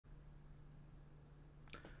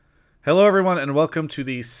Hello, everyone, and welcome to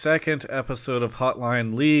the second episode of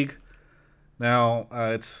Hotline League. Now,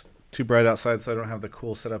 it's too bright outside, so I don't have the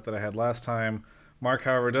cool setup that I had last time. Mark,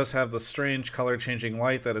 however, does have the strange color-changing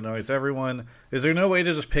light that annoys everyone. Is there no way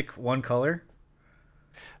to just pick one color?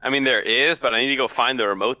 I mean, there is, but I need to go find the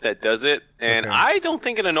remote that does it. And Okay. I don't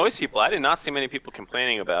think it annoys people. I did not see many people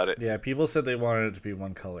complaining about it. Yeah, people said they wanted it to be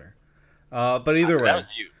one color. But either That way, was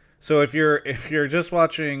you. so if you're just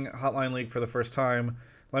watching Hotline League for the first time,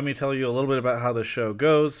 let me tell you a little bit about how the show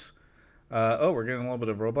goes. Oh, we're getting a little bit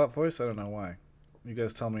of robot voice. I don't know why. You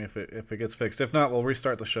guys tell me if it gets fixed. If not, we'll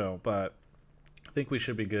restart the show. But I think we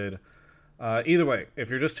should be good. Either way, if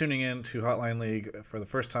you're just tuning in to Hotline League for the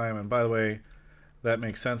first time, and by the way, that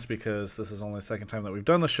makes sense because this is only the second time that we've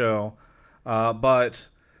done the show. But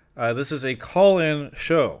this is a call-in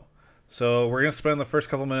show. So we're going to spend the first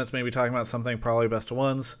couple minutes maybe talking about something, probably best of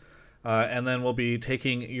ones. And then we'll be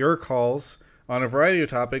taking your calls on a variety of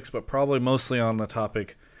topics, but probably mostly on the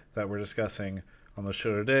topic that we're discussing on the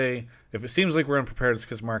show today. If it seems like we're unprepared, it's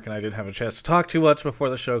because Mark and I didn't have a chance to talk too much before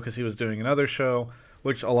the show because he was doing another show,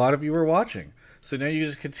 which a lot of you were watching. So now you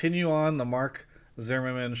just continue on the Mark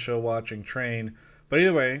Zimmerman show watching train. But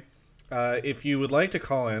either way, if you would like to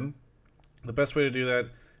call in, the best way to do that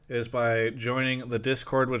is by joining the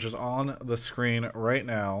Discord, which is on the screen right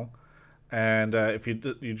now. And if you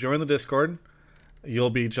join the Discord,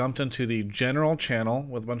 you'll be jumped into the general channel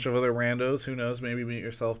with a bunch of other randos. Who knows? Maybe meet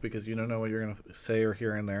yourself because you don't know what you're going to say or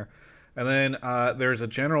hear in there. And then there's a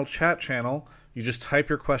general chat channel. You just type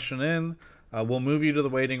your question in. We'll move you to the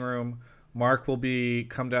waiting room. Mark will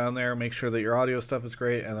come down there, make sure that your audio stuff is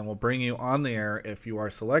great, and then we'll bring you on the air if you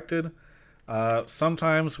are selected.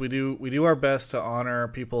 Sometimes we do our best to honor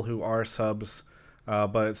people who are subs,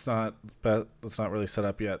 but it's not really set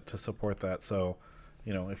up yet to support that. So,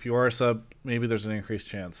 if you are a sub, maybe there's an increased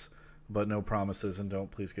chance, but no promises, and don't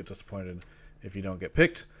please get disappointed if you don't get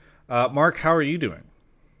picked. Mark, how are you doing?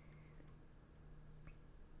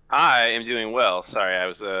 I am doing well. Sorry, I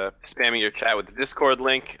was spamming your chat with the Discord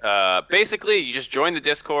link. Basically, you just join the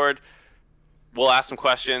Discord. We'll ask some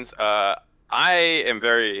questions. I am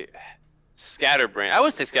very scatterbrained. I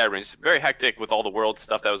wouldn't say scatterbrained, just very hectic with all the world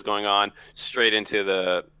stuff that was going on, straight into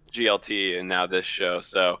the GLT and now this show.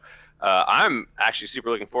 So I'm actually super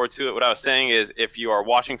looking forward to it. What I was saying is if you are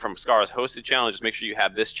watching from Scar's hosted channel, just make sure you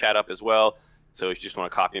have this chat up as well. So if you just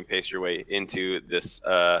want to copy and paste your way into this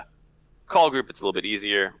call group, it's a little bit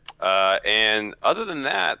easier. And other than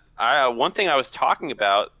that, one thing I was talking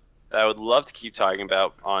about that I would love to keep talking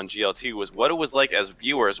about on GLT was what it was like as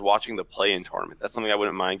viewers watching the play-in tournament. That's something I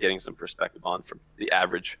wouldn't mind getting some perspective on from the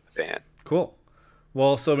average fan. Cool.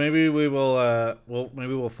 Well, so maybe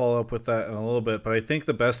we'll follow up with that in a little bit. But I think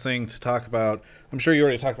the best thing to talk about, I'm sure you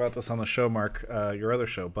already talked about this on the show, Mark, your other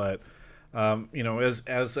show. But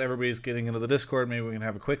as everybody's getting into the Discord, maybe we can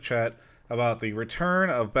have a quick chat about the return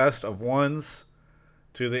of best of ones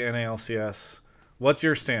to the NA LCS. What's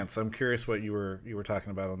your stance? I'm curious what you were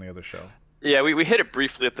talking about on the other show. Yeah, we hit it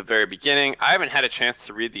briefly at the very beginning. I haven't had a chance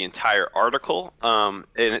to read the entire article, and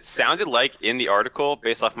it sounded like in the article,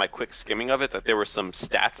 based off my quick skimming of it, that there were some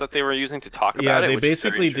stats that they were using to talk about Yeah, it. they Which is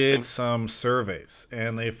very basically did interesting. some surveys,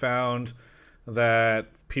 and they found that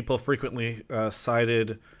people frequently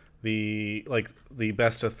cited the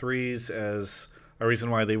best of threes as a reason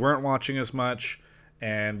why they weren't watching as much,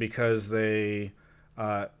 and because they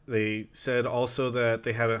said also that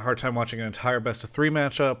they had a hard time watching an entire best of three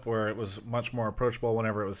matchup where it was much more approachable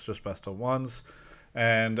whenever it was just best of ones.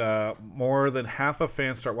 And more than half of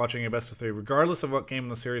fans start watching a best of three, regardless of what game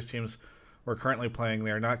the series teams were currently playing. They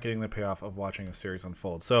are not getting the payoff of watching a series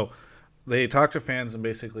unfold. So they talked to fans, and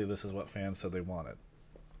basically this is what fans said they wanted,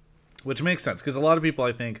 which makes sense because a lot of people,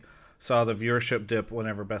 I think, saw the viewership dip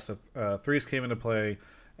whenever best of threes came into play.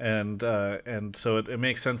 And so it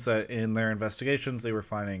makes sense that in their investigations they were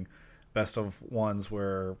finding best of ones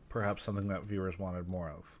were perhaps something that viewers wanted more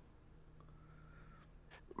of.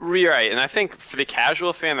 Right, and I think for the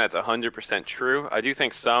casual fan, that's 100% true. I do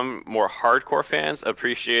think some more hardcore fans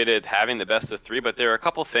appreciated having the best of three, but there are a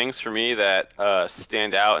couple things for me that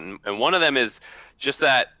stand out, and one of them is just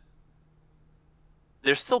that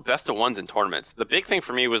there's still best of ones in tournaments. The big thing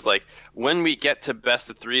for me was like when we get to best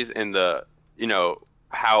of threes in the,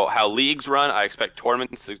 how leagues run, I expect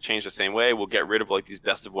tournaments to change the same way. We'll get rid of like these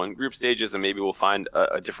best of one group stages, and maybe we'll find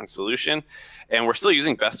a different solution. And we're still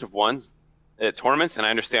using best of ones at tournaments, and I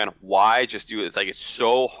understand why. Just do it. It's like it's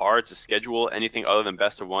so hard to schedule anything other than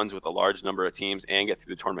best of ones with a large number of teams and get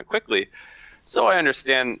through the tournament quickly. So I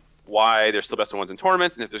understand why there's still best of ones in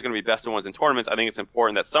tournaments, and if there's going to be best of ones in tournaments, I think it's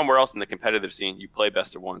important that somewhere else in the competitive scene you play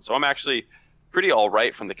best of ones. So I'm actually pretty all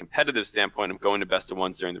right from the competitive standpoint of going to best of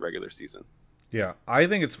ones during the regular season. Yeah, I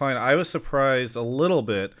think it's fine. I was surprised a little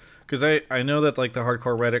bit because I know that like the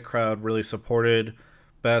hardcore Reddit crowd really supported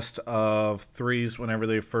best of threes whenever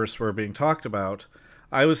they first were being talked about.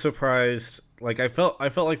 I was surprised. Like I felt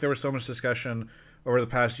like there was so much discussion over the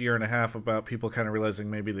past year and a half about people kind of realizing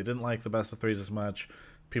maybe they didn't like the best of threes as much,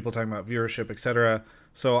 people talking about viewership, etc.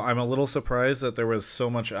 So I'm a little surprised that there was so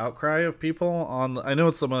much outcry of people on. I know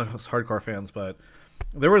it's the most hardcore fans, but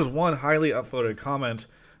there was one highly upvoted comment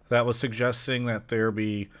that was suggesting that there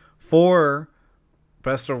be 4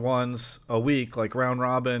 best of ones a week, like round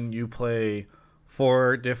robin. You play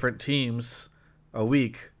 4 different teams a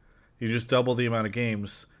week. You just double the amount of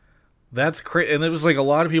games. That's crazy, and it was like a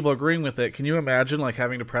lot of people agreeing with it. Can you imagine like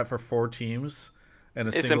having to prep for 4 teams in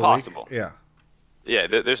a single week? It's impossible. Yeah. Yeah,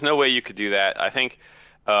 there's no way you could do that. I think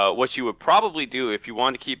what you would probably do if you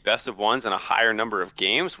wanted to keep best of ones and a higher number of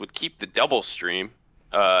games would keep the double stream,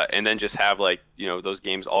 and then just have like those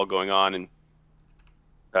games all going on, and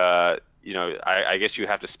I guess you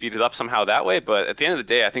have to speed it up somehow that way. But at the end of the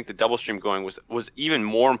day, I think the double stream going was even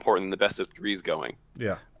more important than the best of threes going.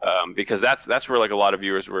 Yeah. Because that's where like a lot of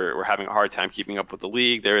viewers were having a hard time keeping up with the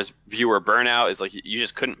league. There is viewer burnout. Is like you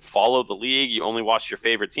just couldn't follow the league. You only watched your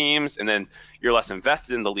favorite teams, and then you're less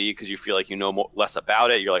invested in the league because you feel like you know less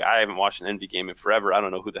about it. You're like, I haven't watched an NB game in forever. I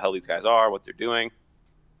don't know who the hell these guys are, what they're doing.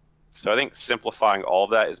 So I think simplifying all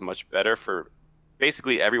of that is much better for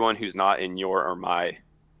basically everyone who's not in your or my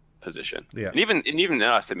position. Yeah. And even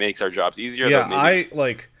us, it makes our jobs easier. Yeah.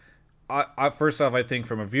 I first off, I think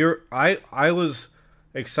from a viewer, I was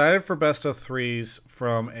excited for best of threes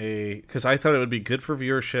because I thought it would be good for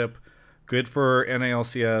viewership, good for NA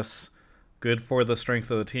LCS, good for the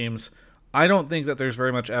strength of the teams. I don't think that there's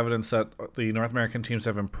very much evidence that the North American teams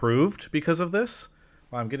have improved because of this.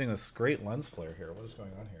 Wow, I'm getting this great lens flare here. What is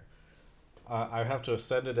going on here? I have to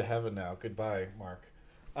ascend into heaven now. Goodbye, Mark.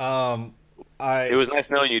 It was nice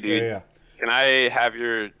knowing you, dude. Yeah. Can I have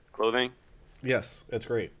your clothing? Yes, it's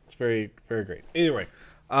great. It's very, very great. Anyway,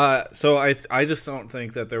 so I just don't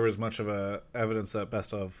think that there was much of a evidence that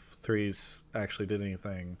best of threes actually did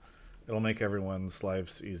anything. It'll make everyone's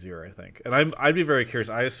lives easier, I think. And I'd be very curious.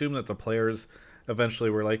 I assume that the players eventually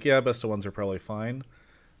were like, yeah, best of ones are probably fine.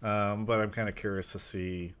 But I'm kind of curious to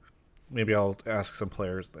see. Maybe I'll ask some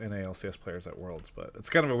players, NA LCS players at Worlds, but it's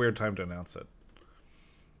kind of a weird time to announce it.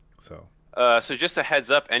 So just a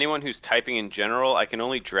heads up, anyone who's typing in general, I can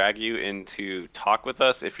only drag you into talk with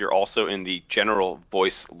us if you're also in the general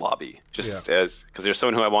voice lobby. Because there's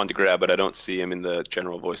someone who I wanted to grab, but I don't see him in the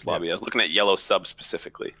general voice lobby. I was looking at yellow sub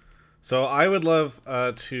specifically. So I would love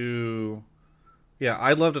I'd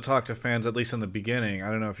love to talk to fans, at least in the beginning.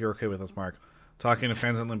 I don't know if you're okay with this, Mark. Talking to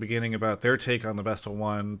fans in the beginning about their take on the best of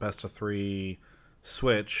one, best of three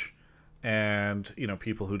switch. And,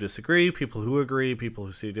 people who disagree, people who agree, people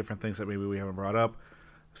who see different things that maybe we haven't brought up.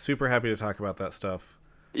 Super happy to talk about that stuff.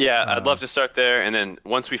 Yeah, I'd love to start there. And then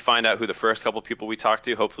once we find out who the first couple people we talk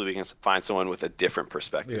to, hopefully we can find someone with a different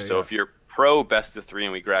perspective. If you're pro best of three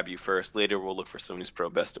and we grab you first, later we'll look for someone who's pro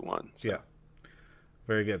best of one. So. Yeah.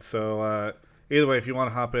 Very good. So either way, if you want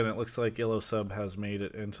to hop in, it looks like Yellow Sub has made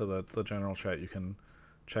it into the general chat. You can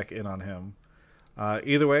check in on him.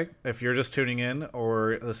 Either way, if you're just tuning in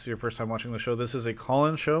or this is your first time watching the show, this is a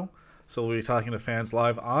call-in show. So we'll be talking to fans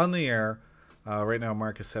live on the air. Right now,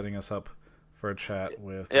 Mark is setting us up for a chat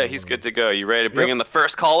with... Yeah, he's good to go. You ready to bring in the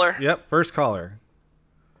first caller? Yep, first caller.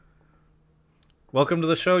 Welcome to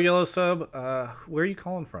the show, Yellow Sub. Where are you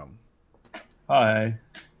calling from? Hi.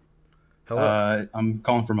 Hello. I'm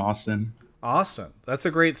calling from Austin. Austin. That's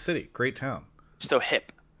a great city. Great town. So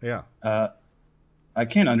hip. Yeah. I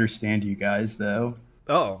can't understand you guys, though.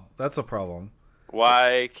 Oh, that's a problem.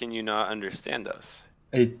 Why can you not understand us?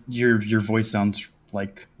 Your voice sounds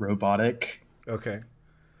like robotic. Okay.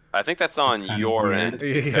 I think that's on your end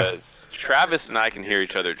because Travis and I can hear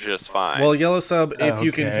each other just fine. Well, Yellow Sub, if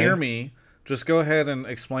you can hear me, just go ahead and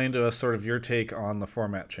explain to us sort of your take on the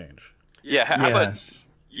format change. Yeah, how about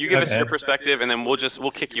you give us your perspective, and then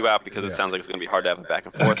we'll kick you out because it sounds like it's going to be hard to have a back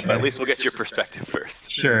and forth. But at least we'll get your perspective first.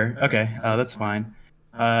 Sure. Okay. That's fine.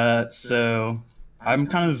 So I'm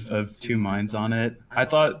kind of two minds on it. I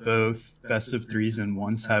thought both best of threes and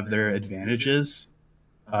ones have their advantages.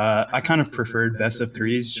 I kind of preferred best of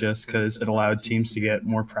threes just because it allowed teams to get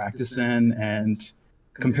more practice in, and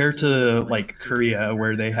compared to like Korea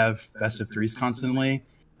where they have best of threes constantly,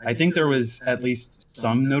 I think there was at least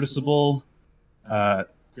some noticeable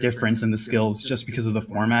difference in the skills just because of the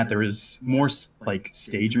format. There was more like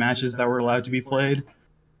stage matches that were allowed to be played.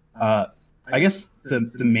 I guess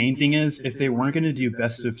the main thing is if they weren't going to do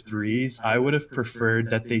best of threes, I would have preferred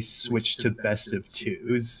that they switched to best of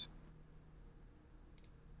twos.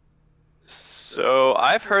 So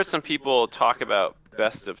I've heard some people talk about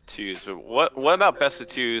best of twos, but what about best of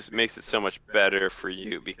twos makes it so much better for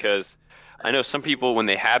you? Because I know some people, when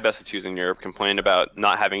they had best of twos in Europe, complained about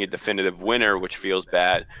not having a definitive winner, which feels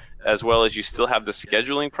bad, as well as you still have the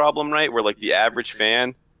scheduling problem, right? Where like the average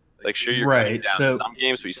fan, like sure you're cutting Right. down So some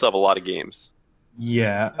games, but you still have a lot of games.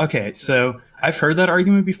 yeah. Okay. So I've heard that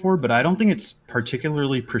argument before, but I don't think it's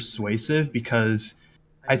particularly persuasive because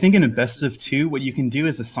I think in a best of two, what you can do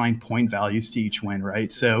is assign point values to each win,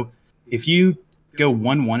 right? So if you go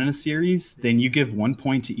 1-1 in a series, then you give 1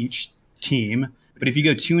 point to each team. But if you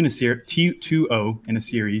go 2-0 in a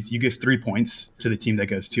series, you give 3 points to the team that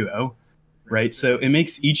goes 2-0, right? So it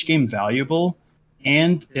makes each game valuable,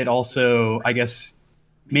 and it also, I guess,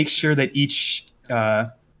 makes sure that each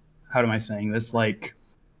how am I saying this? Like,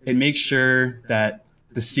 it makes sure that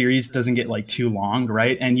the series doesn't get like too long,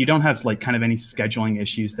 right? And you don't have like kind of any scheduling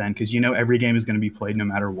issues then, because you know every game is going to be played no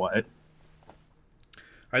matter what.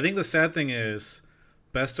 I think the sad thing is,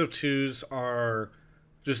 best of twos are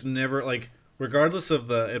just never like, regardless of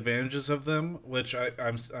the advantages of them, which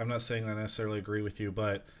I'm not saying I necessarily agree with you,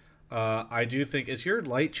 but I do think, is your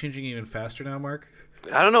light changing even faster now, Mark?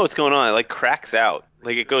 I don't know what's going on. It like cracks out.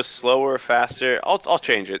 Like it goes slower, faster. I'll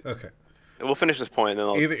change it. Okay. We'll finish this point, and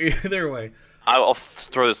then Either way. I'll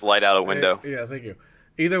throw this light out a window. Yeah, thank you.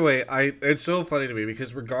 Either way, it's so funny to me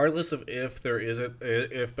because regardless of if there is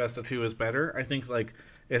if best of two is better, I think like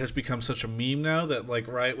it has become such a meme now that like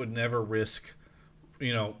Riot would never risk,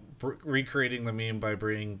 recreating the meme by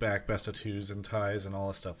bringing back best of twos and ties and all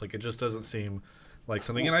this stuff. Like it just doesn't seem like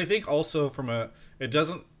something. And I think also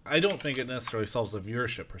I don't think it necessarily solves the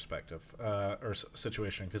viewership perspective or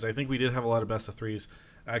situation, because I think we did have a lot of best of threes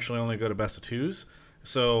actually only go to best of twos.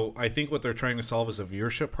 So I think what they're trying to solve is a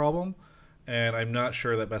viewership problem, and I'm not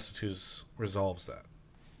sure that best of twos resolves that.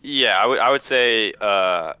 Yeah, I would say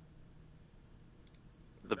the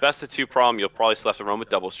best of two problem, you'll probably still have to run with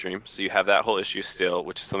double stream, so you have that whole issue still,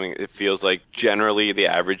 which is something it feels like generally the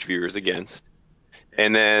average viewer is against.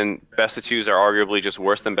 And then best of twos are arguably just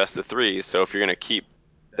worse than best of threes, so if you're going to keep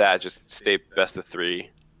that, just stay best of three.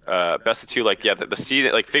 Best of two, like, yeah, the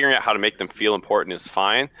seed, like figuring out how to make them feel important is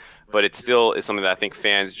fine, but it still is something that I think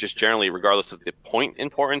fans just generally, regardless of the point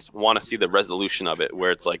importance, want to see the resolution of it,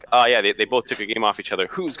 where it's like, oh yeah, they both took a game off each other.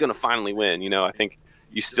 Who's going to finally win? I think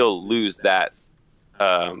you still lose that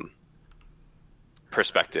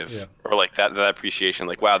perspective, or like that appreciation.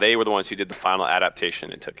 Like, wow, they were the ones who did the final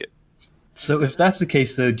adaptation and took it. So if that's the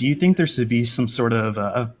case, though, do you think there should be some sort of,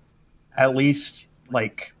 at least,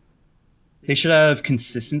 like, they should have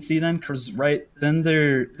consistency then? Because, right, then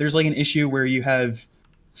there's like an issue where you have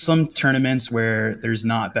some tournaments where there's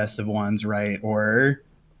not best of ones, right? Or,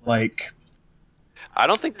 like... I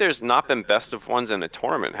don't think there's not been best of ones in a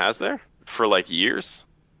tournament, has there? For, like, years?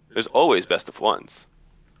 There's always best of ones.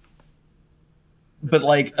 But,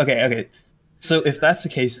 like, okay. So if that's the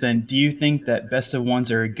case, then do you think that best of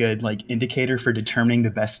ones are a good like indicator for determining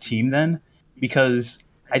the best team then? Because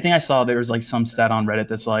I think I saw there was like some stat on Reddit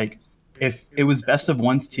that's like, if it was best of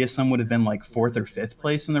ones, TSM would have been like 4th or 5th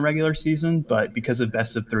place in the regular season, but because of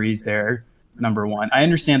best of threes, they're number 1. I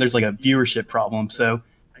understand there's like a viewership problem, so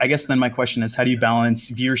I guess then my question is, how do you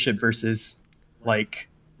balance viewership versus like,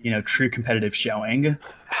 true competitive showing?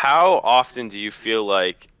 How often do you feel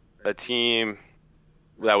like a team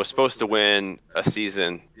that was supposed to win a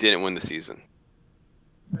season didn't win the season?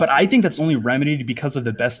 But I think that's only remedied because of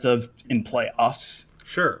the best of in playoffs.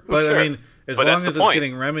 Sure, but sure. I mean, as long as it's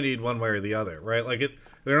getting remedied one way or the other, right? Like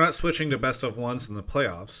they're not switching to best of ones in the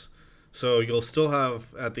playoffs, so you'll still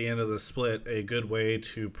have at the end of the split a good way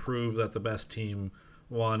to prove that the best team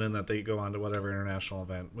won and that they go on to whatever international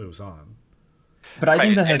event moves on. But I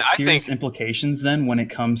think that has serious implications then when it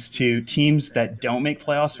comes to teams that don't make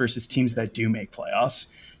playoffs versus teams that do make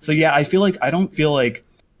playoffs. So yeah, I don't feel like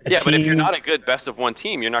but if you're not a good best of one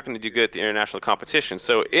team, you're not going to do good at the international competition.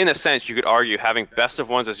 So in a sense, you could argue having best of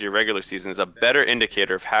ones as your regular season is a better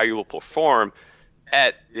indicator of how you will perform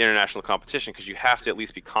at the international competition, because you have to at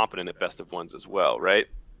least be competent at best of ones as well, right?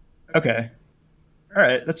 Okay. All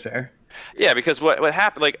right, that's fair. Yeah, because what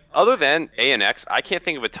happened, like, other than ANX, I can't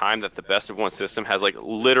think of a time that the best of one system has like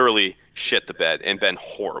literally shit the bed and been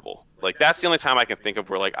horrible. Like, that's the only time I can think of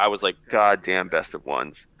where like I was like, god damn best of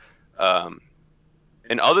ones.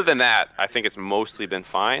 And other than that, I think it's mostly been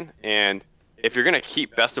fine. And if you're gonna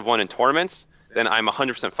keep best of one in tournaments, then I'm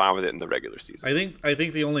 100% fine with it in the regular season. I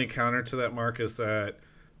think the only counter to that, Mark, is that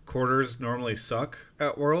quarters normally suck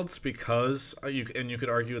at Worlds because you could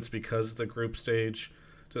argue it's because the group stage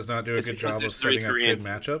does not do a good job of setting up good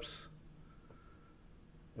matchups.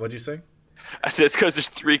 What'd you say? I said it's because there's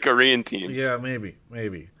 3 Korean teams. Yeah, maybe.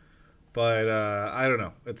 But I don't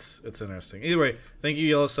know. It's interesting. Either way, thank you,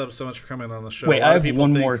 Yellow Sub, so much for coming on the show. Wait, I have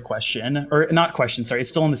one more question. Or not question, sorry. It's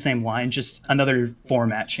still on the same line, just another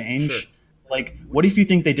format change. Sure. Like, what if you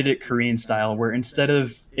think they did it Korean style, where instead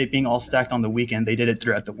of it being all stacked on the weekend, they did it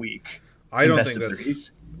throughout the week? I don't think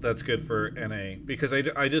that's good for NA, because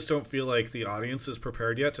I just don't feel like the audience is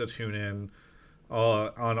prepared yet to tune in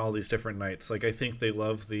on all these different nights. Like, I think they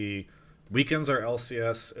love the weekends are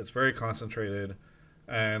LCS. It's very concentrated.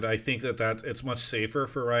 And I think that it's much safer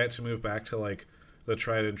for Riot to move back to like the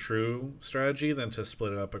tried and true strategy than to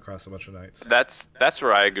split it up across a bunch of nights. That's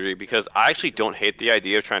where I agree, because I actually don't hate the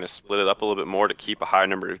idea of trying to split it up a little bit more to keep a higher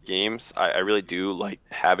number of games. I really do like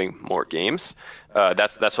having more games.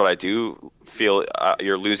 That's what I do feel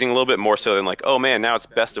you're losing a little bit more so than like, oh man, now it's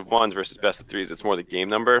best of ones versus best of threes. It's more the game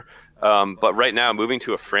number. But right now, moving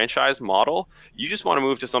to a franchise model, you just want to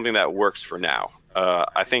move to something that works for now.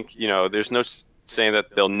 I think, there's no saying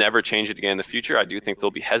that they'll never change it again in the future. I do think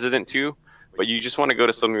they'll be hesitant to, but you just want to go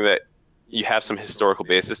to something that you have some historical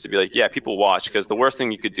basis to be like, yeah, people watch, because the worst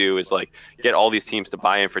thing you could do is like get all these teams to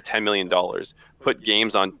buy in for $10 million, put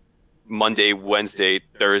games on Monday, Wednesday,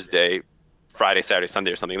 Thursday, Friday, Saturday,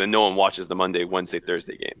 Sunday or something, and then no one watches the Monday, Wednesday,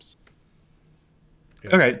 Thursday games.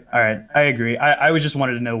 Yeah. Okay, all right, I agree. I just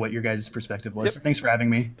wanted to know what your guys' perspective was. Yep. Thanks for having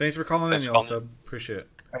me. Thanks for calling in, Yellow Sub. Appreciate it.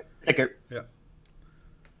 All right, take care. Yeah.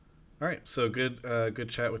 All right, so good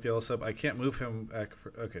chat with Yellow Sub. I can't move him back.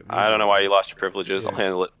 Okay. I don't know why you lost your privileges. Yeah. I'll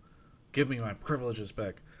handle it. Give me my privileges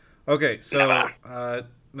back. Okay, so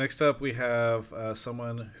next up we have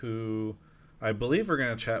someone who I believe we're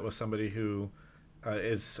going to chat with somebody who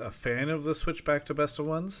is a fan of the switch back to best of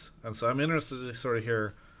ones, and so I'm interested to sort of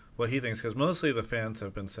hear what he thinks, because mostly the fans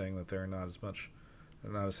have been saying that they're not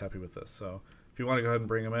as happy with this. So if you want to go ahead and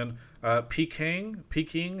bring him in,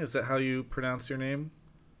 Peking, is that how you pronounce your name?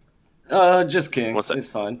 Just King. It's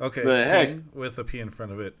fine. Okay, but King with a P in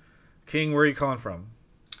front of it. King, where are you calling from?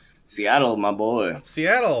 Seattle, my boy.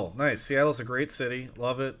 Seattle, nice. Seattle's a great city.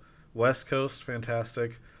 Love it. West Coast,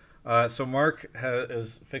 fantastic. So Mark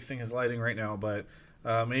is fixing his lighting right now, but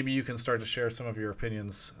maybe you can start to share some of your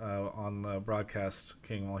opinions on the broadcast,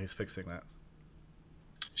 King, while he's fixing that.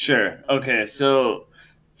 Sure. Okay, so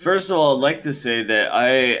first of all, I'd like to say that I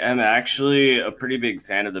am actually a pretty big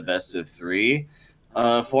fan of the best of 3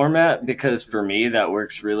 format, because for me that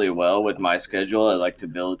works really well with my schedule. I like to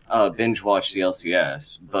binge watch the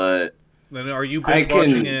LCS, but then are you binge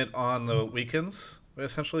watching it on the weekends?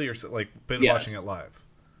 Essentially, you're like binge watching it live.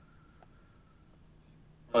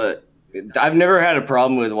 But I've never had a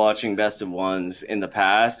problem with watching best of ones in the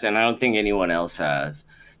past, and I don't think anyone else has.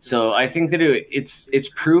 So I think that it's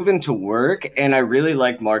proven to work, and I really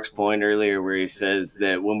like Mark's point earlier where he says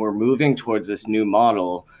that when we're moving towards this new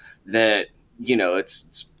model, that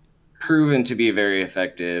it's proven to be very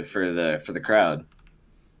effective for the crowd.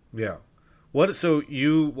 Yeah. So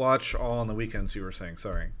you watch all on the weekends, you were saying,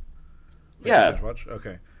 sorry. Yeah. Watch?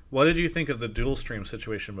 Okay. What did you think of the dual stream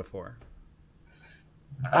situation before?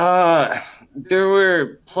 There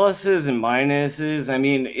were pluses and minuses. I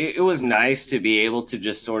mean, it was nice to be able to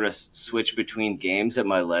just sort of switch between games at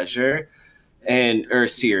my leisure or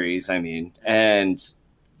series, and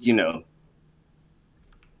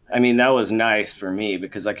that was nice for me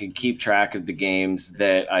because I could keep track of the games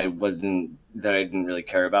that I didn't really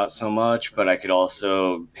care about so much, but I could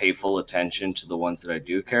also pay full attention to the ones that I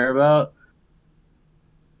do care about.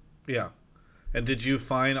 Yeah. And did you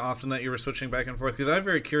find often that you were switching back and forth? Because I'm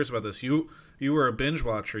very curious about this. You were a binge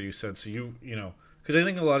watcher, you said, so because I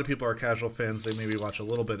think a lot of people are casual fans. They maybe watch a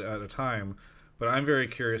little bit at a time, but I'm very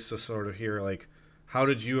curious to sort of hear, like, how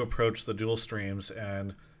did you approach the dual streams,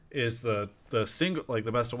 and is the single, like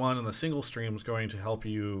the best of one and the single streams, going to help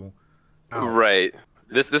you out? Right.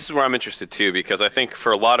 This is where I'm interested too, because I think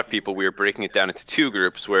for a lot of people we are breaking it down into 2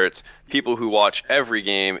 groups, where it's people who watch every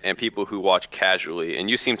game and people who watch casually, and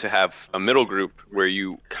you seem to have a middle group where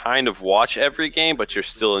you kind of watch every game but you're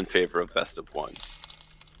still in favor of best of ones.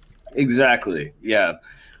 Exactly. Yeah.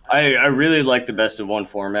 I really like the best of one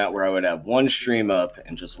format where I would have one stream up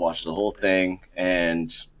and just watch the whole thing,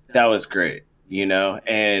 and that was great,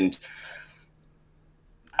 and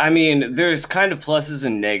there's kind of pluses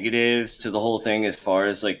and negatives to the whole thing as far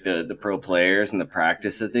as like the pro players and the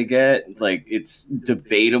practice that they get. Like, it's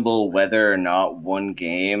debatable whether or not one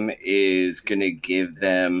game is going to give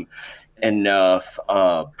them enough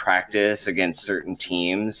practice against certain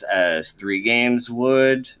teams as 3 games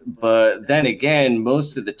would. But then again,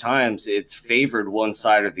 most of the times it's favored one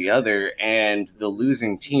side or the other, and the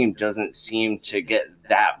losing team doesn't seem to get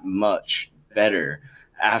that much better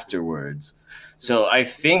afterwards. So I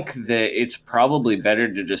think that it's probably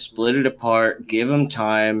better to just split it apart, give them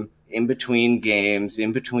time in between games,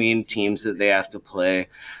 in between teams that they have to play.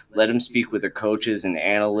 Let them speak with their coaches and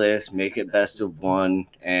analysts, make it best of 1,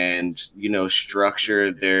 and,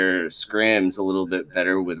 structure their scrims a little bit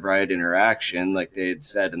better with right interaction, like they had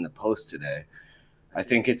said in the post today. I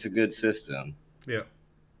think it's a good system. Yeah.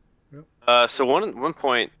 So one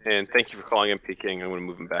point, and thank you for calling in, Peking. I'm going to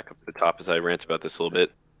move him back up to the top as I rant about this a little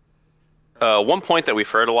bit. One point that we've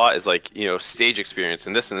heard a lot is stage experience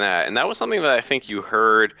and this and that. And that was something that I think you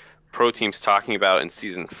heard pro teams talking about in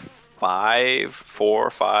season 4 or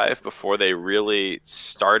 5, before they really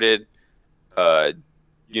started,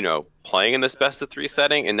 playing in this best of 3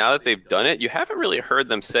 setting. And now that they've done it, you haven't really heard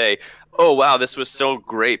them say, oh, wow, this was so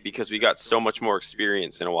great because we got so much more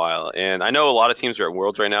experience in a while. And I know a lot of teams are at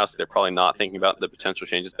Worlds right now, so they're probably not thinking about the potential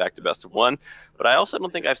changes back to best of 1. But I also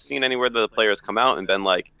don't think I've seen anywhere that the players come out and been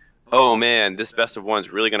like, oh man, this best of 1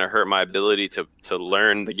 is really going to hurt my ability to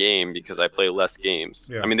learn the game because I play less games.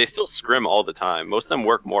 Yeah. I mean, they still scrim all the time. Most of them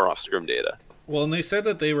work more off scrim data. Well, and they said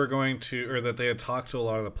that they were going to, or that they had talked to a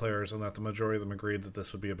lot of the players and that the majority of them agreed that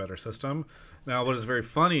this would be a better system. Now, what is very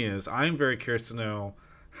funny is I'm very curious to know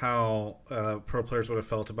how pro players would have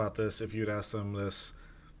felt about this if you'd asked them this,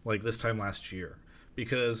 this time last year.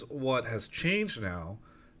 Because what has changed now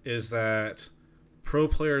is that pro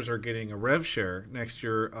players are getting a rev share next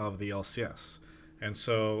year of the LCS. And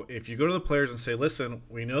so if you go to the players and say, listen,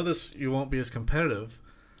 we know this, you won't be as competitive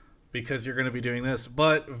because you're going to be doing this,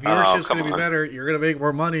 but viewership's going to be better. You're going to make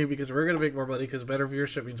more money because we're going to make more money because better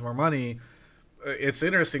viewership means more money. It's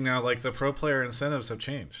interesting now, the pro player incentives have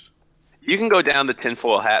changed. You can go down the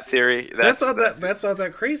tinfoil hat theory. That's not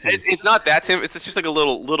that crazy. It's not that it's just like a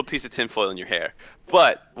little piece of tinfoil in your hair.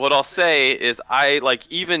 But what I'll say is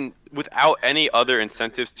even without any other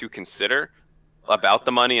incentives to consider about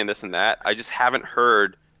the money and this and that, I just haven't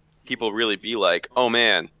heard people really be like, oh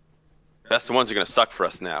man, best of 1s are going to suck for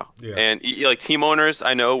us now. Yeah. And team owners,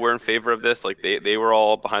 I know, were in favor of this. They were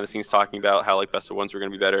all behind the scenes talking about how best of 1s were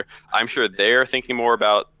going to be better. I'm sure they're thinking more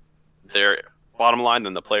about their bottom line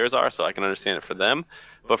than the players are, so I can understand it for them.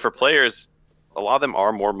 But for players, a lot of them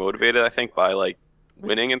are more motivated, I think, by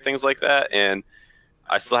winning and things like that. And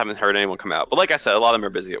I still haven't heard anyone come out. But like I said, a lot of them are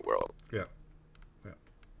busy at World. Yeah.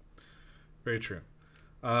 Very true.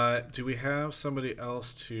 Do we have somebody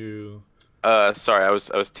else to? Sorry, I was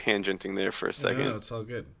tangenting there for a second. No, it's all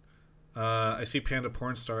good. I see Panda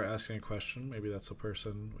Pornstar asking a question. Maybe that's a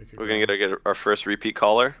person we could. We're gonna get our first repeat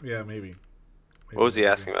caller. Yeah, maybe. What was he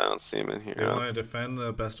asking about? I don't see him in here. I want to defend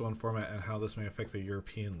the best of 1 format and how this may affect the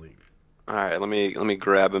European League. All right, let me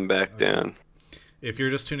grab him back down. If you're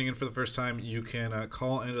just tuning in for the first time, you can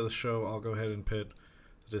call into the show. I'll go ahead and put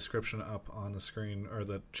the description up on the screen, or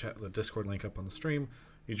the Discord link up on the stream.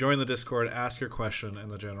 You join the Discord, ask your question in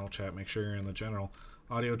the general chat. Make sure you're in the general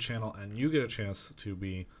audio channel, and you get a chance to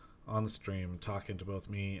be on the stream talking to both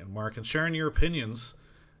me and Mark and sharing your opinions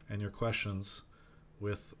and your questions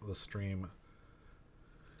with the stream.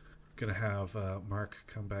 Going to have Mark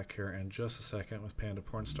come back here in just a second with Panda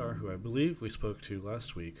Pornstar, who I believe we spoke to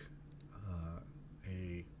last week,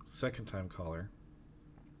 a second-time caller.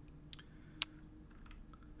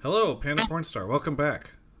 Hello, Panda Pornstar. Welcome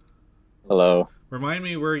back. Hello. Remind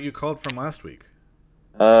me where you called from last week.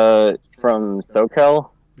 From SoCal.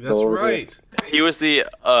 That's right. He was the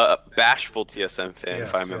bashful TSM fan,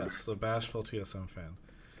 if I remember. Yes, the bashful TSM fan.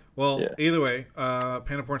 Well, Yeah. Either way,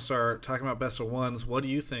 Panda Pornstar, talking about best of 1s, what do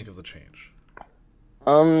you think of the change?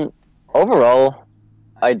 Overall,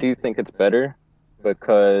 I do think it's better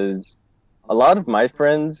because a lot of my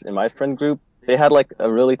friends in my friend group, they had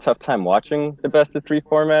a really tough time watching the best of 3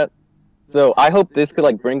 format. So I hope this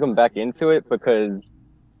could bring them back into it, because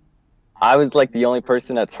I was the only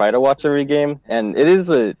person that tried to watch every game, and it is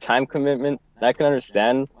a time commitment. And I can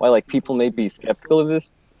understand why people may be skeptical of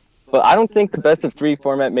this. But I don't think the best of 3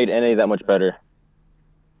 format made NA that much better.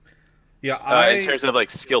 Yeah, in terms of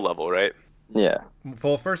skill level, right? Yeah.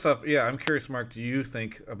 Well, first off, yeah, I'm curious, Mark, do you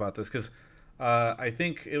think about this? Because I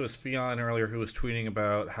think it was Fion earlier who was tweeting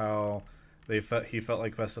about how he felt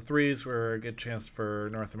like best of 3s were a good chance for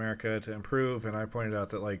North America to improve, and I pointed out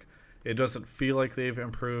that it doesn't feel like they've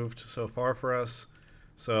improved so far for us.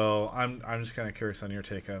 So I'm just kind of curious on your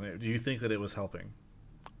take on it. Do you think that it was helping?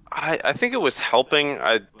 I think it was helping,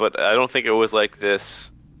 but I don't think it was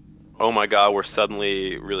this, oh my god, we're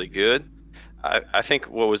suddenly really good. I think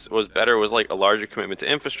what was better was like a larger commitment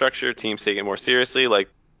to infrastructure, teams taking it more seriously, like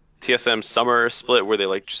TSM's summer split where they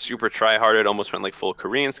like super try harded, almost went like full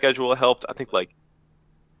Korean schedule helped. I think like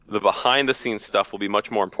the behind the scenes stuff will be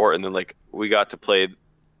much more important than like we got to play,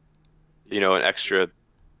 an extra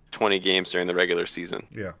 20 games during the regular season.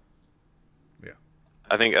 Yeah.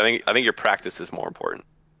 I think your practice is more important.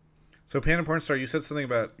 So Panda Pornstar, you said something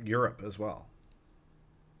about Europe as well.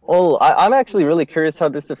 Well, I'm actually really curious how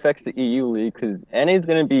this affects the EU league, because NA is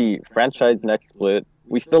going to be franchise next split.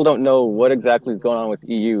 We still don't know what exactly is going on with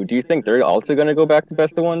EU. Do you think they're also going to go back to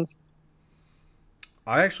best of ones?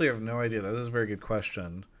 I actually have no idea. That is a very good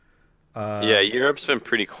question. Yeah, Europe's been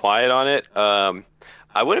pretty quiet on it.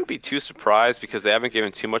 I wouldn't be too surprised because they haven't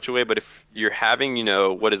given too much away. But if you're having,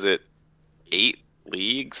 what is it, 8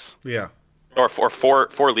 leagues? Yeah. Or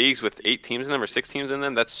four leagues with 8 teams in them or 6 teams in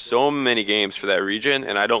them, that's so many games for that region,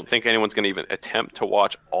 and I don't think anyone's going to even attempt to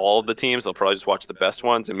watch all the teams. They'll probably just watch the best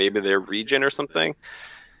ones and maybe their region or something.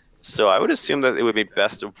 So I would assume that it would be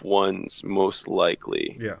best of ones most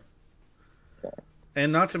likely. Yeah.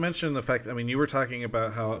 And not to mention the fact, you were talking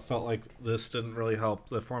about how it felt like this didn't really help.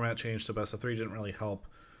 The format change to best of 3 didn't really help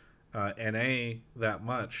NA that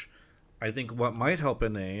much. I think what might help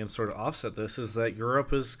NA and sort of offset this is that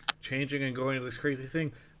Europe is changing and going to this crazy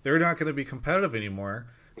thing. They're not going to be competitive anymore.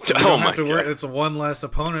 So we don't have to worry. It's a one less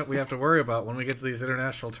opponent we have to worry about when we get to these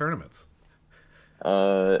international tournaments.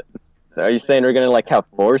 Are you saying we're going to have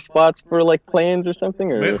 4 spots for play-ins or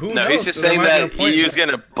something? Or? No, he's just saying that EU's going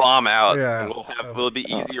to bomb out. Yeah, and will be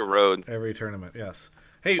easier road every tournament. Yes.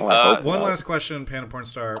 Hey, one last question, Panda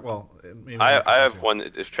Pornstar. Well, I have one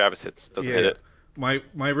if Travis doesn't hit it. My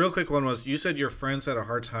real quick one was, you said your friends had a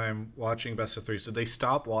hard time watching best of 3. Did they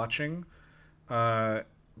stop watching the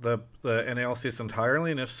NA LCS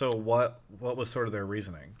entirely? And if so, what was sort of their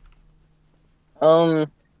reasoning?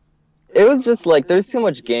 It was just there's too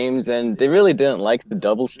much games, and they really didn't like the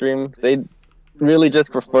double stream. They really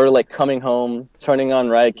just prefer coming home, turning on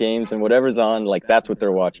Riot Games, and whatever's on, that's what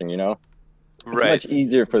they're watching. It's much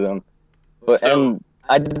easier for them. But and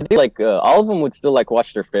I do all of them would still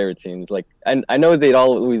watch their favorite teams. I know they'd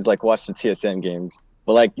always watch the TSM games,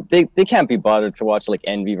 but they can't be bothered to watch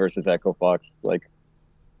Envy versus Echo Fox.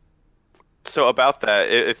 So about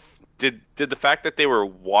that, did the fact that they were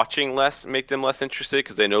watching less make them less interested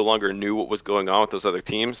because they no longer knew what was going on with those other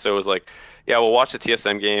teams? So it was yeah, we'll watch the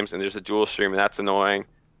TSM games and there's a dual stream and that's annoying.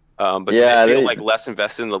 But yeah, they feel less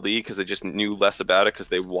invested in the league because they just knew less about it because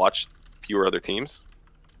they watched fewer other teams.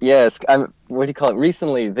 Yes, what do you call it?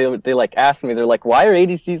 Recently, they asked me. They're why are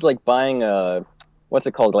ADCs buying what's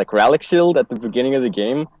it called, Relic Shield at the beginning of the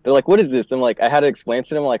game? They're what is this? I'm I had to explain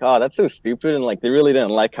to them oh, that's so stupid, and they really didn't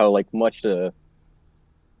like how much the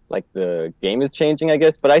game is changing, I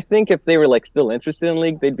guess. But I think if they were still interested in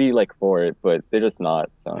League, they'd be for it, but they're just not.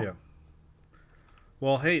 So yeah.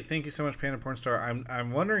 Well, hey, thank you so much, Panda Pornstar.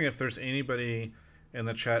 I'm wondering if there's anybody in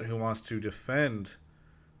the chat who wants to defend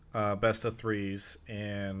best of 3s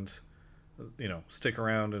and stick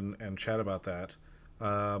around and chat about that.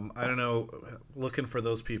 I don't know, looking for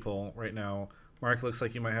those people right now. Mark, looks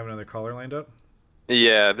like you might have another caller lined up.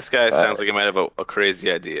 Yeah, this guy sounds like he might have a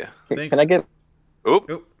crazy idea. Thanks. Can I get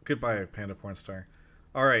Oop. Goodbye, Panda Pornstar.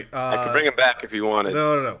 All right, I can bring him back if you wanted.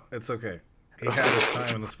 No, it's okay. He had his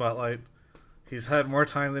time in the spotlight. He's had more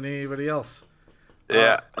time than anybody else.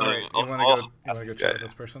 Yeah. All right, you want to go chat with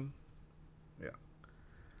this person?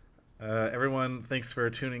 Everyone, thanks for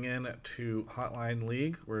tuning in to Hotline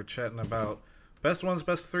League. We're chatting about best ones,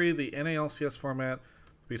 best 3, the NA LCS format.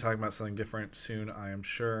 We'll be talking about something different soon, I am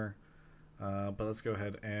sure. But let's go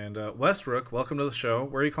ahead. And Westrook, welcome to the show.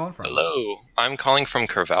 Where are you calling from? Hello. I'm calling from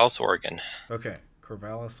Corvallis, Oregon. Okay,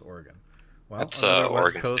 Corvallis, Oregon. Well, that's another West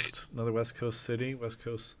Oregon Coast, State. Another West Coast city, West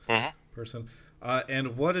Coast person.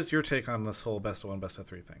 And what is your take on this whole best of 1, best of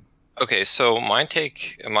 3 thing? Okay, so my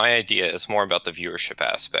idea is more about the viewership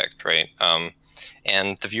aspect, right?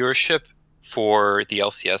 And the viewership for the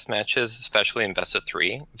LCS matches, especially in best of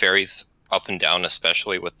 3, varies up and down,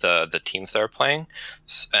 especially with the teams that are playing.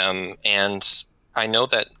 And I know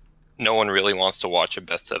that no one really wants to watch a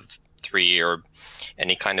best of 3 or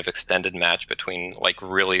any kind of extended match between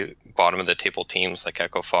really bottom of the table teams like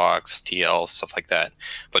Echo Fox, TL, stuff like that.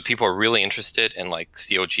 But people are really interested in COG,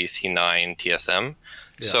 C9, TSM.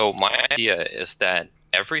 Yeah. So my idea is that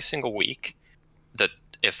every single week, that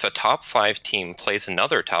if a top 5 team plays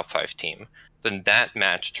another top 5 team, then that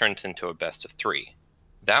match turns into a best of 3.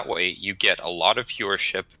 That way, you get a lot of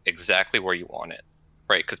viewership exactly where you want it,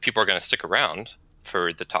 right? Because people are going to stick around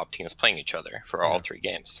for the top teams playing each other for all 3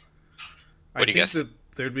 games. I think that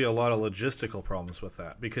there'd be a lot of logistical problems with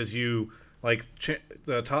that because you like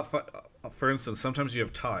the top five. For instance, sometimes you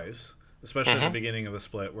have ties, especially at the beginning of the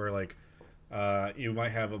split, where like you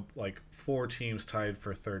might have like 4 teams tied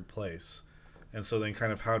for 3rd place, and so then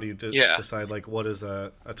kind of how do you decide like what is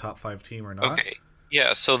a top 5 team or not? Okay.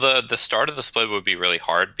 Yeah, so the start of the split would be really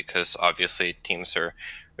hard because obviously teams are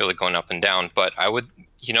really going up and down. But I would,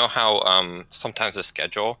 you know how sometimes the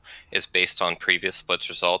schedule is based on previous splits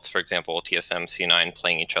results. For example, TSM, C9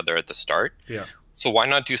 playing each other at the start. Yeah. So why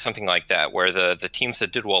not do something like that, where the teams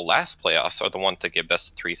that did well last playoffs are the ones that get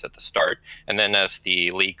best of 3s at the start, and then as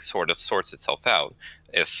the league sort of sorts itself out,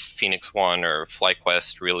 if Phoenix 1 or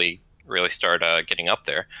FlyQuest really start getting up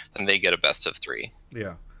there, then they get a best of 3.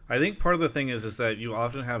 Yeah. I think part of the thing is that you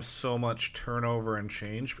often have so much turnover and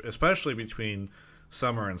change, especially between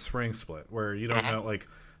summer and spring split, where you don't know, like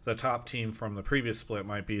the top team from the previous split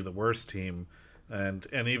might be the worst team, and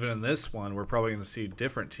even in this one, we're probably going to see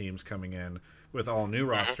different teams coming in with all new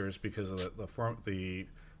rosters because of the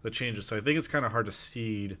changes. So I think it's kind of hard to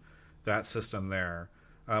seed that system there.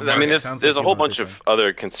 I mean, there's a whole bunch of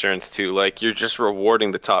other concerns too. Like you're just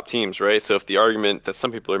rewarding the top teams, right? So if the argument that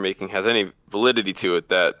some people are making has any validity to it,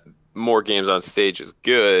 that more games on stage is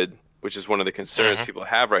good, which is one of the concerns people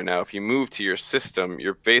have right now. If you move to your system,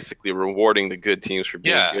 you're basically rewarding the good teams for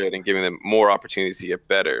being good and giving them more opportunities to get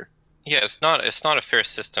better. Yeah, it's not a fair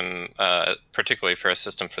system, particularly fair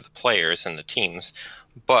system for the players and the teams,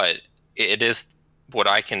 but it is what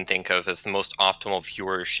I can think of as the most optimal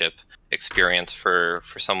viewership experience for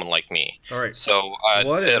someone like me. All right. So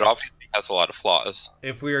it obviously has a lot of flaws.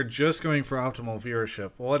 If we are just going for optimal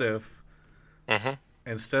viewership, what if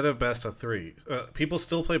instead of best of 3, people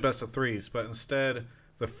still play best of 3s, but instead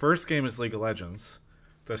the first game is League of Legends,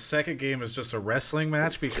 the second game is just a wrestling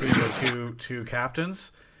match between the two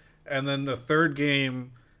captains, and then the third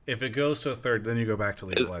game, if it goes to a third, then you go back to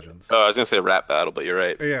League of Legends. Oh, I was gonna say rap battle, but you're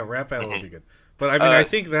right. Yeah, rap battle would be good. But I mean, I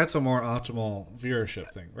think that's a more optimal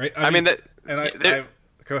viewership thing, right? I mean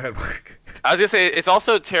go ahead, Mark. I was gonna say it's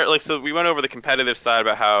also so we went over the competitive side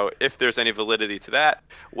about how if there's any validity to that.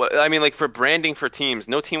 I mean, like for branding for teams,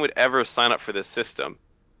 no team would ever sign up for this system.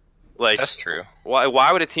 Like that's true.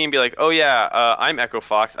 Why would a team be like, oh yeah, I'm Echo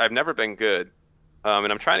Fox, I've never been good,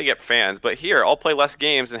 and I'm trying to get fans, but here I'll play less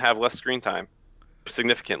games and have less screen time,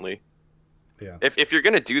 significantly. Yeah. If you're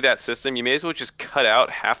going to do that system, you may as well just cut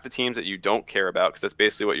out half the teams that you don't care about, because that's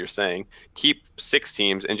basically what you're saying. Keep 6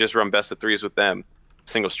 teams and just run best of 3s with them,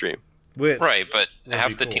 single stream. Right, but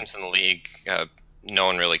half the teams in the league, no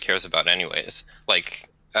one really cares about anyways. Like,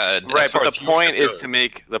 right, but the point is to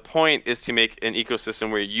make an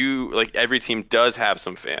ecosystem where every team does have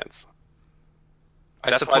some fans. I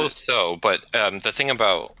suppose so, but the thing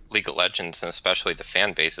about League of Legends, and especially the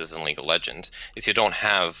fan bases in League of Legends, is you don't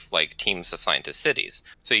have like teams assigned to cities.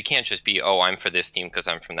 So you can't just be, oh, I'm for this team because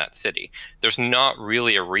I'm from that city. There's not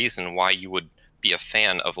really a reason why you would be a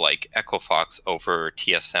fan of like Echo Fox over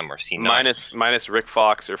TSM or C9. Minus Rick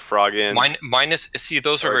Fox or Froggen. See,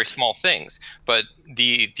 those are very small things. But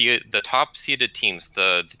the top seeded teams,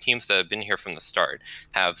 the teams that have been here from the start,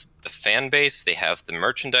 have the fan base, they have the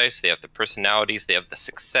merchandise, they have the personalities, they have the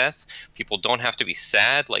success. People don't have to be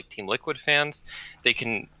sad like Team Liquid fans.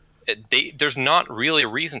 There's not really a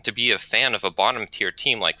reason to be a fan of a bottom tier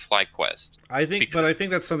team like FlyQuest. I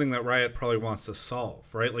think that's something that Riot probably wants to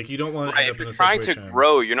solve, right? Like you don't want to end up in a situation. If you're trying to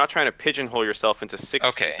grow, you're not trying to pigeonhole yourself into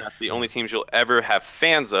 6 teams. That's the only teams you'll ever have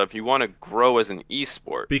fans of. You want to grow as an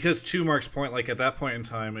esport. Because to Mark's point, like at that point in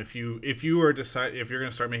time, if you're going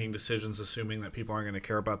to start making decisions assuming that people aren't going to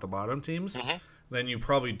care about the bottom teams, then you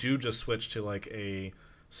probably do just switch to like a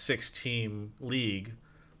 6-team league.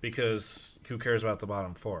 Because who cares about the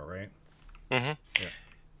bottom 4, right? Yeah.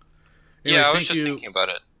 Anyway, I was just thinking about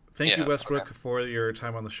it. Thank you, Westbrook, for your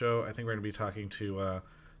time on the show. I think we're going to be talking to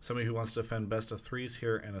somebody who wants to defend best of 3s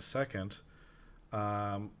here in a second.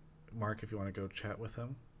 Mark, if you want to go chat with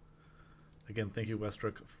him. Again, thank you,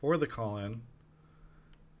 Westbrook, for the call-in.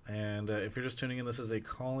 And if you're just tuning in, this is a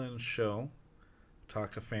call-in show.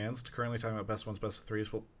 Talk to fans. Currently talking about best ones, best of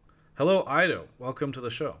 3s. Well, hello, Ido. Welcome to the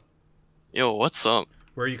show. Yo, what's up?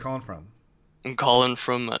 Where are you calling from? I'm calling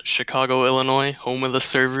from Chicago, Illinois, home of the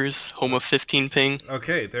servers, home of 15 ping.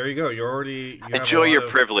 Okay, there you go. Enjoy your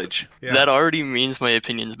privilege. Yeah. That already means my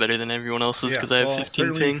opinion's better than everyone else's because I have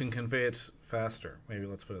 15 ping. You can convey it faster. Maybe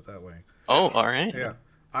let's put it that way. Oh, all right. Yeah.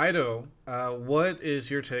 Ido, what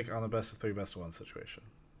is your take on the best of 3, best of 1 situation?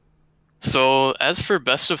 So, as for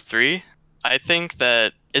best of 3, I think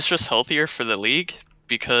that it's just healthier for the league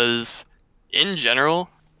because, in general,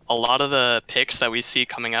 a lot of the picks that we see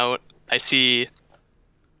coming out, I think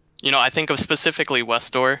of specifically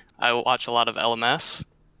Westdoor. I watch a lot of LMS.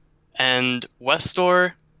 And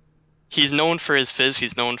Westdoor, he's known for his Fizz,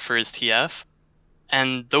 he's known for his TF,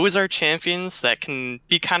 and those are champions that can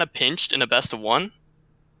be kind of pinched in a best of 1.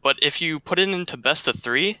 But if you put it into best of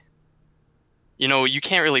 3, you know, you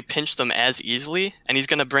can't really pinch them as easily, and he's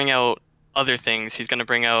going to bring out other things. He's going to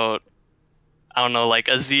bring out, I don't know, like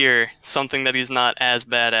Azir, something that he's not as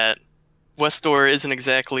bad at. Westdoor isn't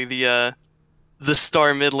exactly the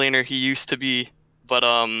star mid laner he used to be, but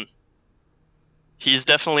he's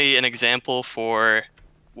definitely an example for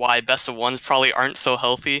why best of 1s probably aren't so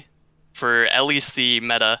healthy for at least the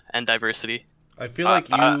meta and diversity. I feel like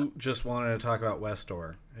you just wanted to talk about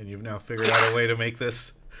Westdoor, and you've now figured out a way to make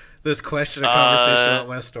this question a conversation about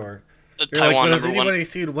Westdoor. Taiwan like, has number 1. anybody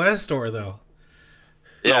seen Westdoor though?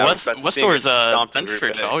 Yeah, No, Westdoor is bench for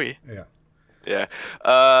Chaui. Yeah.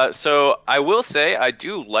 Yeah. So I will say I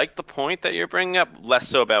do like the point that you're bringing up, less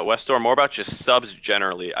so about Westdoor, more about just subs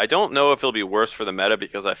generally. I don't know if it'll be worse for the meta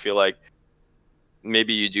because I feel like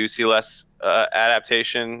maybe you do see less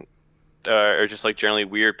adaptation or just like generally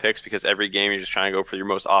weird picks because every game you're just trying to go for your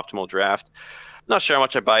most optimal draft. I'm not sure how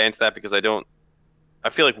much I buy into that because I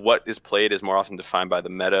feel like what is played is more often defined by the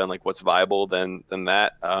meta and like what's viable than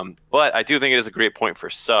that. But I do think it is a great point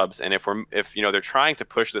for subs. And if they're trying to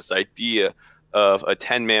push this idea of a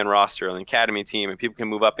 10-man roster, an academy team, and people can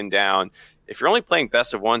move up and down, if you're only playing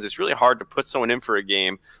best of 1s, it's really hard to put someone in for a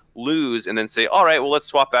game, lose, and then say, all right, well, let's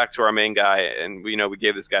swap back to our main guy, and we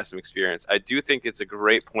gave this guy some experience. I do think it's a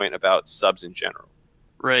great point about subs in general.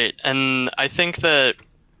 Right, and I think that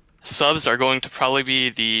subs are going to probably be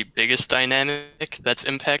the biggest dynamic that's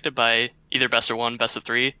impacted by either best of 1, best of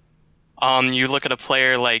 3. You look at a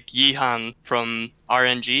player like Yihan from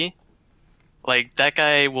RNG, like that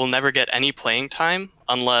guy will never get any playing time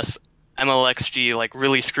unless MLXG like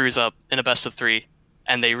really screws up in a best of 3,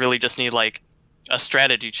 and they really just need like a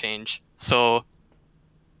strategy change. So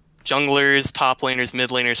junglers, top laners,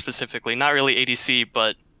 mid laners specifically, not really ADC,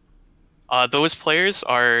 but those players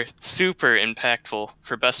are super impactful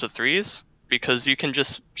for best of 3s because you can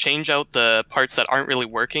just change out the parts that aren't really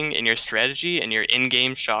working in your strategy and your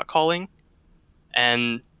in-game shot calling,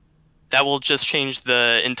 and that will just change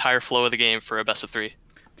the entire flow of the game for a best of 3.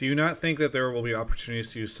 Do you not think that there will be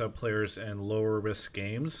opportunities to use sub players in lower risk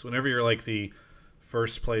games? Whenever you're like the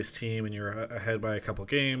first place team and you're ahead by a couple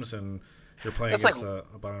games and you're playing against a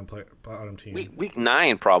bottom team. Week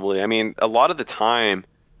 9 probably. I mean, a lot of the time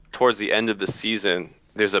towards the end of the season,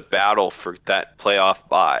 there's a battle for that playoff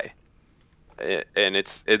bye. And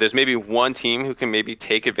there's maybe one team who can maybe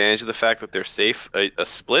take advantage of the fact that they're safe. A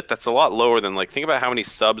split that's a lot lower than, like, think about how many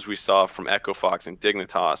subs we saw from Echo Fox and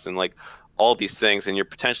Dignitas and like all these things, and you're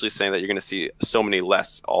potentially saying that you're going to see so many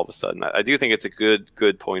less all of a sudden. I do think it's a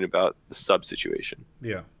good point about the sub situation.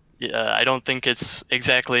 Yeah, I don't think it's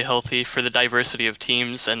exactly healthy for the diversity of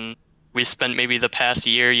teams, and we spent maybe the past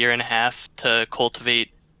year and a half to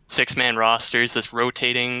cultivate 6-man rosters, this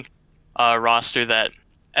rotating roster that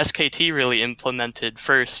SKT really implemented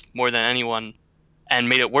first more than anyone and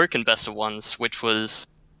made it work in best of 1s, which was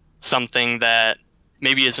something that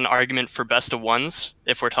maybe is an argument for best of 1s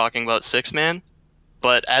if we're talking about 6-man.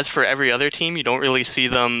 But as for every other team, you don't really see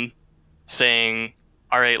them saying,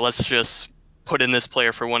 all right, let's just put in this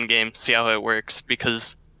player for one game, see how it works.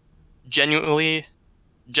 Because generally,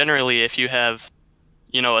 if you have,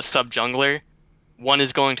 a sub jungler, one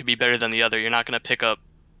is going to be better than the other. You're not going to pick up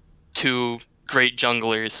 2 great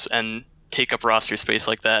junglers and take up roster space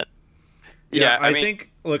like that. Yeah, I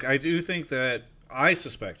do think that, I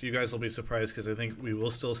suspect you guys will be surprised because I think we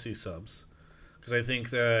will still see subs. Because I think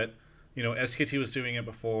that, SKT was doing it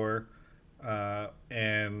before,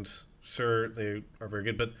 and sure, they are very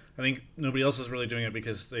good, but I think nobody else is really doing it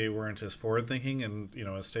because they weren't as forward-thinking and,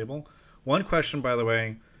 as stable. One question, by the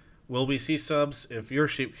way, will we see subs if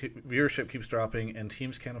viewership keeps dropping and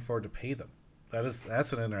teams can't afford to pay them?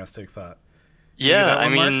 That's an interesting thought. Yeah, I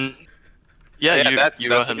mean, Mark?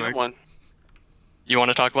 that's a good one. You want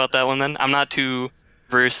to talk about that one then? I'm not too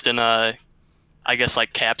versed in, I guess,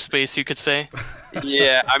 like cap space, you could say.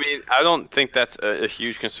 Yeah, I mean, I don't think that's a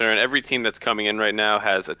huge concern. Every team that's coming in right now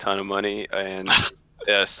has a ton of money, and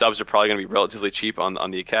subs are probably going to be relatively cheap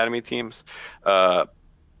on the academy teams.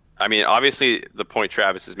 I mean, obviously, the point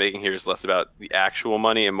Travis is making here is less about the actual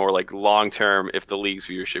money and more like long-term, if the league's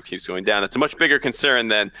viewership keeps going down. That's a much bigger concern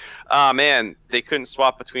than, man, they couldn't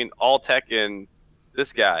swap between All Tech and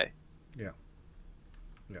this guy.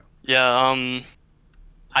 Yeah,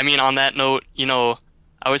 I mean, on that note,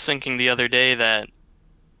 I was thinking the other day that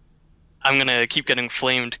I'm going to keep getting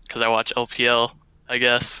flamed because I watch LPL, I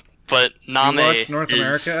guess. But Name you watch North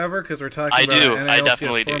America ever? Because we're talking about an NA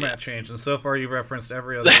LCS format change, and so far you've referenced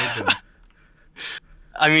every other region.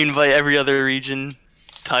 I mean, by every other region,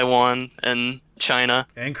 Taiwan and China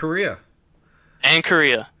And Korea. and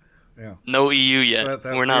Korea. Yeah. No EU yet.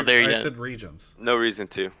 We're not there I yet. said regions. No reason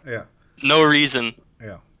to. Yeah. No reason.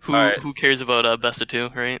 Yeah. Who cares about best of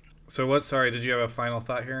 2, right? So what? Sorry, did you have a final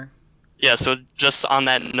thought here? Yeah. So just on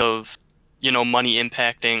that note of money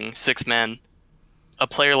impacting 6 men, a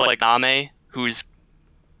player like Name, who's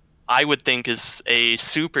I would think is a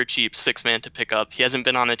super cheap 6-man to pick up. He hasn't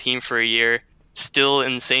been on a team for a year. Still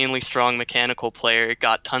insanely strong mechanical player.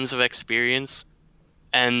 Got tons of experience,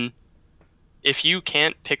 and if you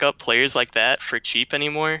can't pick up players like that for cheap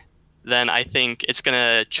anymore, then I think it's going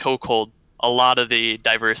to chokehold a lot of the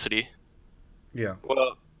diversity. Yeah.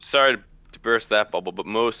 Well, sorry to burst that bubble, but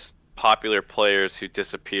most popular players who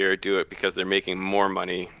disappear do it because they're making more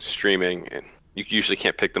money streaming, and you usually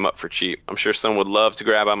can't pick them up for cheap. I'm sure someone would love to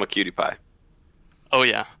grab I'm a cutie pie. Oh,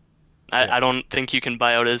 yeah. I don't think you can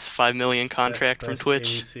buy out his $5 million contract from Best Twitch.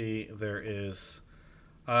 ABC there is.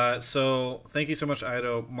 So thank you so much,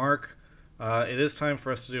 Ido. Mark, it is time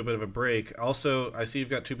for us to do a bit of a break. Also, I see you've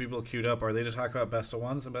got 2 people queued up. Are they to talk about best of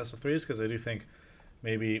 1s and best of 3s? Because I do think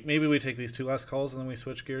maybe we take these 2 last calls and then we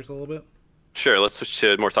switch gears a little bit. Sure, let's switch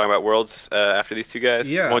to more talking about Worlds after these 2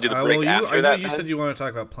 guys. Yeah, Want to do the break after I know that? you said you want to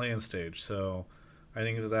talk about playing stage, so I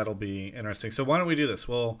think that'll be interesting. So why don't we do this?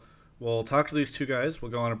 We'll talk to these 2 guys. We'll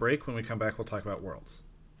go on a break. When we come back, we'll talk about Worlds.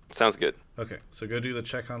 Sounds good. Okay, so go do the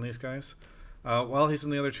check on these guys. While he's in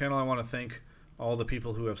the other channel, I want to thank all the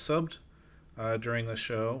people who have subbed during the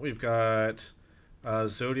show. We've got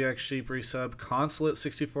Zodiac Sheep resub, Consulate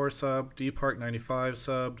 64 sub, D Park 95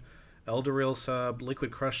 subbed, Elderil subbed, Liquid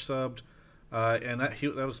Crush subbed, and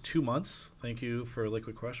that was 2 months. Thank you for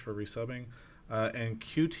Liquid Crush for resubbing, and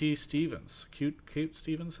QT Stevens, Cute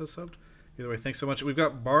Stevens has subbed. Either way, thanks so much. We've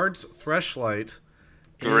got Bard's Threshlight.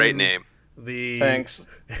 Great name. Thanks.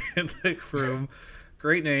 In the room.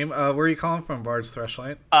 Great name. Where are you calling from, Bard's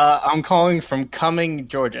Threshlight? I'm calling from Cumming,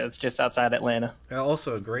 Georgia. It's just outside Atlanta. Yeah,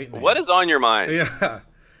 also a great name. What is on your mind? Yeah.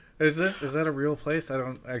 Is that a real place?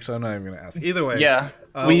 I'm not even going to ask. Either way. Yeah.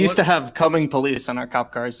 We used to have Cumming police on our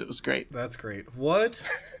cop cars. It was great. That's great. What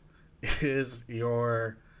is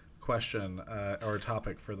your question or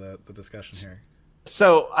topic for the discussion here?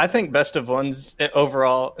 So I think best of 1s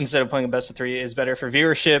overall, instead of playing a best of 3, is better for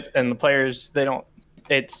viewership, and the players,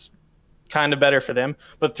 it's kind of better for them.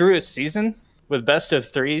 But through a season with best of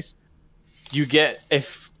 3s, you get,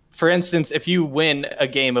 for instance, if you win a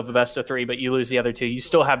game of a best of 3 but you lose the other 2, you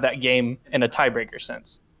still have that game in a tiebreaker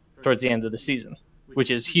sense towards the end of the season,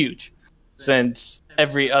 which is huge. Since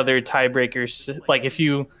every other tiebreaker, like if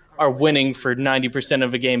you are winning for 90%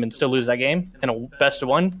 of a game and still lose that game in a best of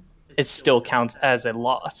 1, it still counts as a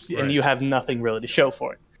loss, Right. and you have nothing really to show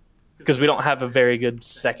for it because we don't have a very good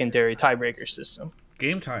secondary tiebreaker system.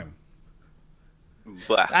 Game time.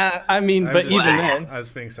 Blah. I mean, I'm but just- even then. I was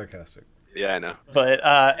being sarcastic. Yeah, I know. But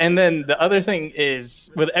and then the other thing is,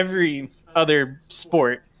 with every other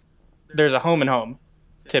sport, there's a home and home,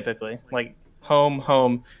 typically. Like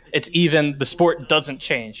home. It's even. The sport doesn't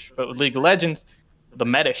change, but with League of Legends, the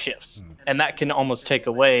meta shifts, and that can almost take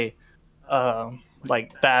away,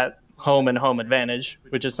 like that home and home advantage,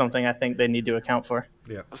 which is something I think they need to account for.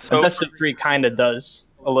 Yeah. So And best of 3 kind of does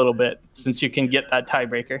a little bit, since you can get that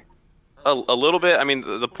tiebreaker. a little bit. I mean,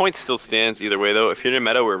 the point still stands either way, though. If you're in a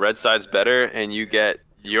meta where red side's better and you get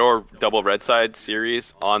your double red side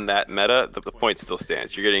series on that meta, the point still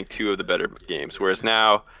stands. You're getting 2 of the better games. Whereas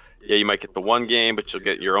now, yeah, you might get the 1 game, but you'll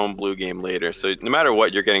get your own blue game later. So no matter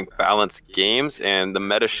what, you're getting balanced games, and the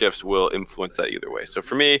meta shifts will influence that either way. So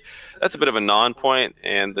for me, that's a bit of a non-point.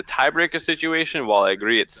 And the tiebreaker situation, while I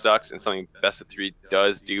agree it sucks and something best of 3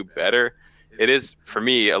 does do better, it is, for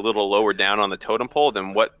me, a little lower down on the totem pole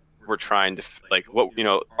than what we're trying to, what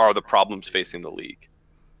are the problems facing the league.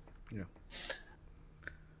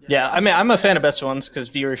 Yeah, I mean, I'm a fan of best of 1s because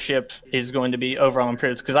viewership is going to be overall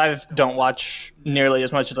improved, because I don't watch nearly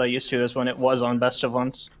as much as I used to as when it was on best of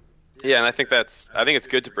 1s. Yeah, and I think it's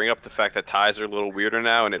good to bring up the fact that ties are a little weirder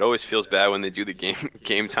now, and it always feels bad when they do the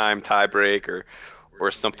game time tie break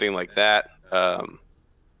or something like that.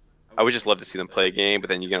 I would just love to see them play a game, but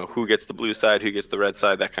then who gets the blue side, who gets the red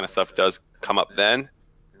side, that kind of stuff does come up then.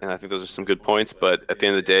 And I think those are some good points. But at the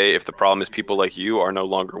end of the day, if the problem is people like you are no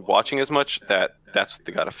longer watching as much, that's what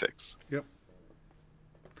they got to fix. Yep.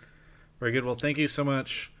 Very good. Well, thank you so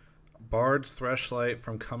much, Bard's Threshlight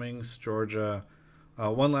from Cummings, Georgia.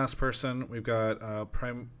 One last person. We've got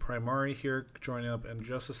Primari here joining up in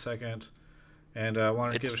just a second. And I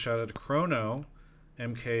want to give a shout out to Chrono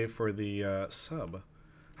MK for the sub.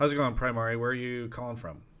 How's it going, Primari? Where are you calling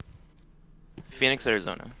from? Phoenix,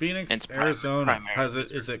 Arizona. Phoenix, It's Arizona. primary.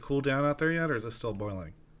 Is it cooled down out there yet, or is it still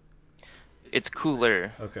boiling? It's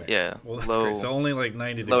cooler. Okay. Yeah. Well, that's low, great. So only like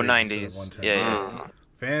 90 low degrees instead 90s. of 110. Yeah.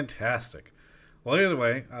 Fantastic. Well, either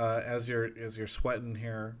way, as you're sweating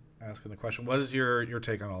here, asking the question, what is your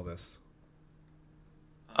take on all this?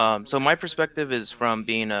 So my perspective is from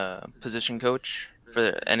being a position coach for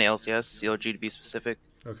the NA LCS, CLG to be specific.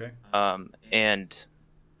 Okay. And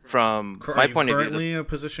from Are my you point of view, currently a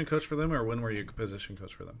position coach for them, or when were you a position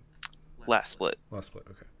coach for them? last split Last split.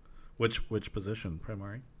 Okay. Which position?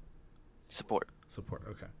 Primary? support. Support.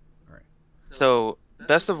 Okay. All right. So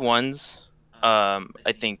best of ones,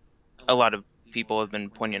 I think a lot of people have been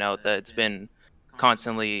pointing out that it's been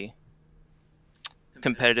constantly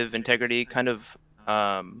competitive integrity kind of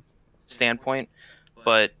standpoint,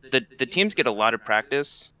 but the teams get a lot of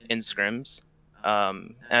practice in scrims,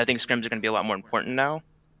 and I think scrims are going to be a lot more important now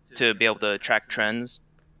to be able to track trends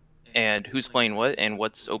and who's playing what and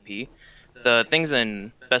what's OP. The things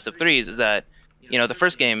in best of threes is that, the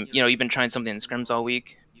first game, you've been trying something in scrims all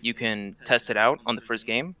week. You can test it out on the first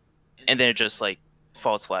game, and then it just like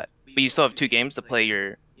falls flat. But you still have 2 games to play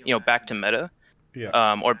your, back to meta,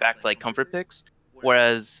 or back to like comfort picks.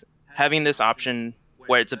 Whereas having this option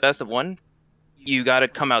where it's a best of 1, you got to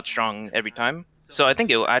come out strong every time. So I think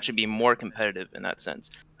it will actually be more competitive in that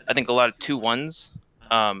sense. I think a lot of 2-1s,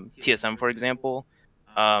 TSM for example,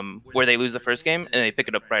 where they lose the first game and they pick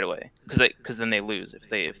it up right away because then they lose if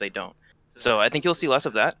they don't. So I think you'll see less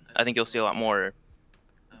of that. I think you'll see a lot more,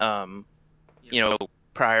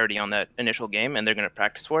 priority on that initial game, and they're going to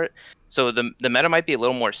practice for it. So the meta might be a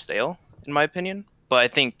little more stale, in my opinion. But I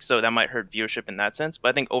think so that might hurt viewership in that sense. But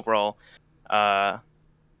I think overall,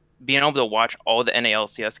 being able to watch all the NA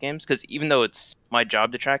LCS games, because even though it's my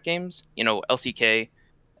job to track games, LCK,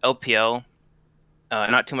 LPL,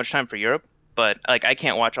 not too much time for Europe. But like I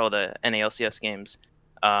can't watch all the NA LCS games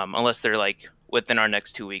unless they're like within our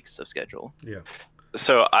next 2 weeks of schedule. Yeah.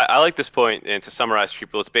 So I like this point, and to summarize for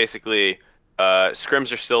people, it's basically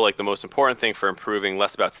scrims are still like the most important thing for improving,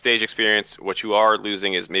 less about stage experience. What you are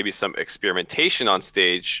losing is maybe some experimentation on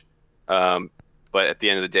stage, but at the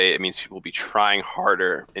end of the day, it means people will be trying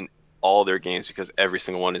harder in all their games because every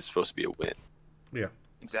single one is supposed to be a win. Yeah.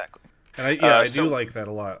 Exactly. And I do like that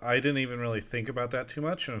a lot. I didn't even really think about that too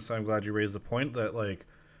much, and so I'm glad you raised the point that like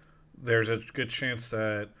there's a good chance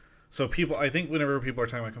that I think whenever people are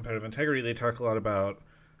talking about competitive integrity, they talk a lot about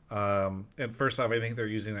and first off, I think they're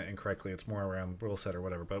using that incorrectly. It's more around rule set or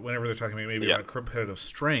whatever. But whenever they're talking about competitive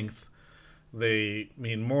strength, they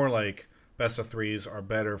mean more like best of threes are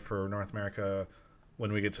better for North America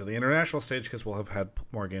when we get to the international stage because we'll have had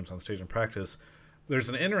more games on stage in practice. There's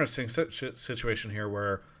an interesting situation here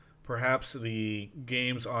where perhaps the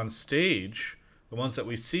games on stage, the ones that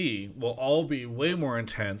we see, will all be way more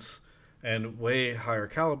intense and way higher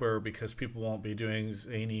caliber because people won't be doing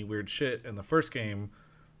zany weird shit in the first game.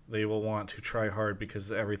 They will want to try hard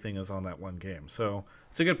because everything is on that one game. So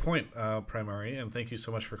it's a good point, Primary, and thank you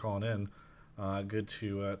so much for calling in. Good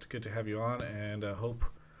to have you on, and hope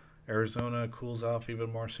Arizona cools off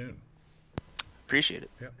even more soon. Appreciate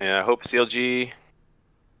it. Yeah, I hope CLG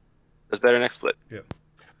does better next split. Yeah.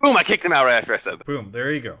 Boom! I kicked him out right after I said that. Boom!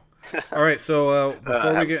 There you go. All right. So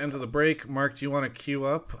before we get into the break, Mark, do you want to queue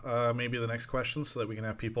up maybe the next question so that we can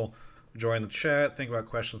have people join the chat, think about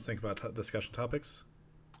questions, think about discussion topics?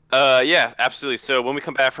 Yeah, absolutely. So when we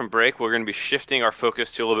come back from break, we're going to be shifting our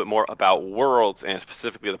focus to a little bit more about Worlds and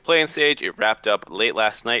specifically the play-in stage. It wrapped up late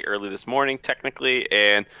last night, early this morning, technically,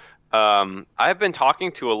 and I've been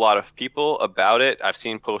talking to a lot of people about it. I've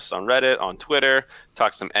seen posts on Reddit, on Twitter,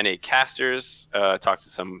 talked to some NA casters, talked to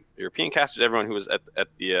some European casters, everyone who was at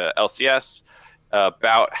the LCS,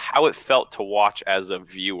 about how it felt to watch as a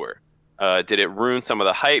viewer. Did it ruin some of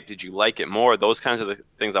the hype? Did you like it more? Those kinds of the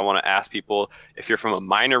things I want to ask people. If you're from a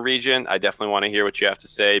minor region, I definitely want to hear what you have to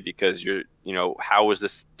say because how was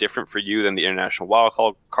this different for you than the international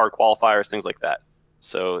wildcard qualifiers, things like that.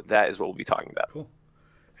 So that is what we'll be talking about. Cool.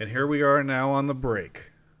 And here we are now on the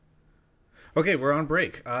break. Okay, we're on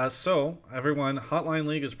break. So everyone, Hotline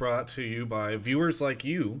League is brought to you by viewers like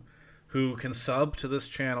you who can sub to this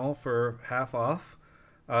channel for half off.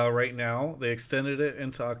 Right now, they extended it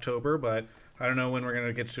into October, but I don't know when we're going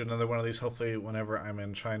to get to another one of these. Hopefully, whenever I'm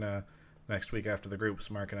in China next week after the groups,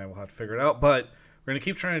 Mark and I will have to figure it out. But we're going to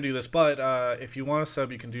keep trying to do this. But if you want to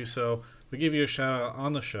sub, you can do so. We give you a shout out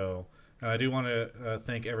on the show. And I do want to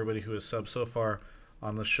thank everybody who has subbed so far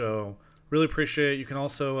on the show. Really appreciate it. You can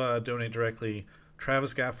also donate directly.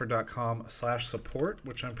 TravisGafford.com/support,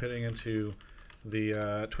 which I'm putting into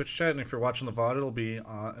the Twitch chat. And if you're watching the VOD, it'll be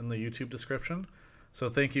in the YouTube description. So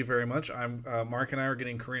thank you very much. Mark and I are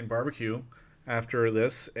getting Korean barbecue after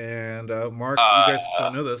this, and Mark, you guys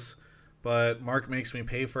don't know this, but Mark makes me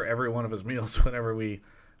pay for every one of his meals whenever we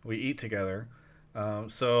eat together.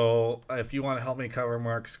 So if you want to help me cover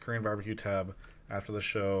Mark's Korean barbecue tab after the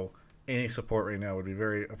show, any support right now would be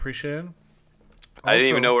very appreciated. I didn't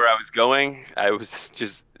even know where I was going. I was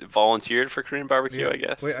just volunteered for Korean barbecue, I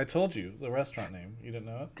guess. Wait, I told you the restaurant name. You didn't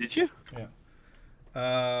know it? Did you?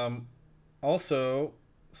 Yeah. Also,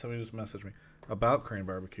 somebody just messaged me about Korean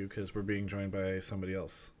barbecue because we're being joined by somebody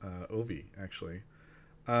else, Ovi, actually.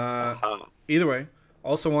 Either way,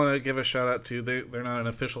 also want to give a shout out to they're not an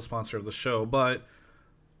official sponsor of the show, but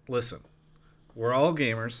listen, we're all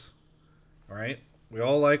gamers, all right? We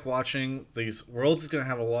all like watching these. Worlds is going to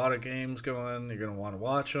have a lot of games going. You're going to want to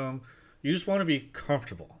watch them. You just want to be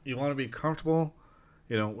comfortable. You want to be comfortable,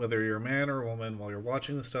 you know, whether you're a man or a woman, while you're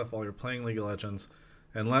watching this stuff, while you're playing League of Legends.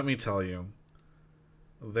 And let me tell you,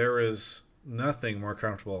 there is nothing more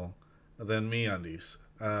comfortable than MeUndies.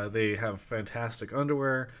 They have fantastic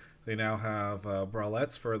underwear. They now have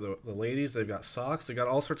bralettes for the ladies. They've got socks. They've got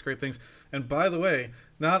all sorts of great things. And by the way,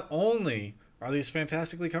 not only are these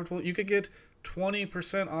fantastically comfortable, you could get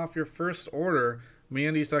 20% off your first order.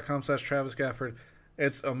 MeUndies.com/Travis Gafford.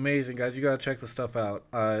 It's amazing, guys. You got to check this stuff out.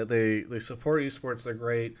 They support esports. They're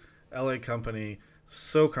great. LA company.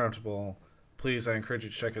 So comfortable. Please, I encourage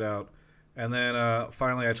you to check it out. And then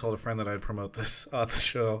finally, I told a friend that I'd promote this on the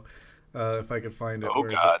show if I could find it. Oh,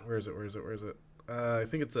 God. Where is it? I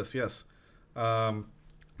think it's this. Yes.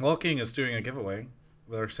 Walking is doing a giveaway.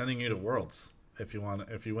 They're sending you to Worlds. If you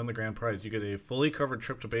win the grand prize, you get a fully covered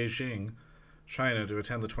trip to Beijing, China, to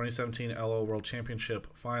attend the 2017 LO World Championship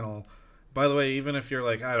final. By the way, even if you're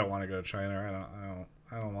like, I don't want to go to China, or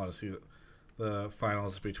I don't want to see the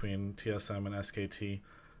finals between TSM and SKT,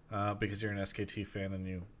 because you're an SKT fan and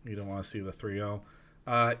you don't want to see the 3-0.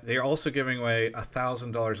 They're also giving away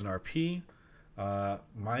 $1,000 in RP,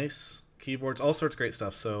 mice, keyboards, all sorts of great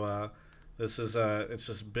stuff. So this is it's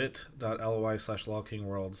just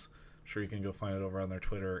bit.ly/LolKingWorlds. I'm sure you can go find it over on their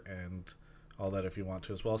Twitter and all that if you want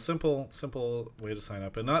to as well. Simple way to sign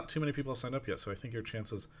up, and not too many people have signed up yet, so I think your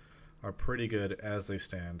chances are pretty good as they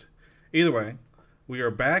stand. Either way, we are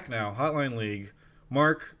back now. Hotline League.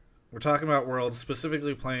 Mark, we're talking about Worlds,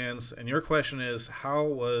 specifically plans, and your question is, how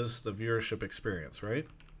was the viewership experience, right?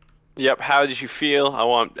 Yep. How did you feel? I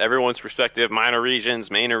want everyone's perspective. Minor regions,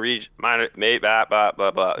 blah, blah,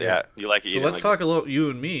 blah, blah. Yeah, you like it. So let's talk a little. You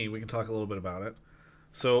and me, we can talk a little bit about it.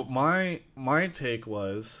 So my take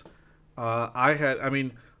was, I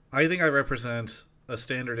think I represent a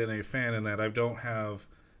standard NA fan in that I don't have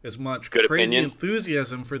as much crazy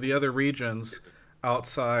enthusiasm for the other regions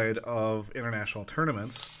outside of international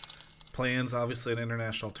tournaments. Play-in's obviously an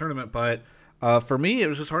international tournament, but for me it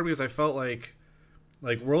was just hard because I felt like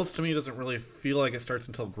Worlds to me doesn't really feel like it starts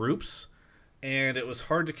until groups, and it was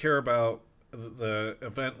hard to care about the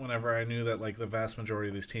event whenever I knew that like the vast majority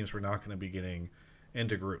of these teams were not going to be getting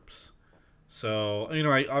into groups. So, you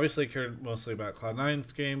know, I obviously cared mostly about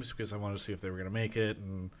Cloud9's games because I wanted to see if they were going to make it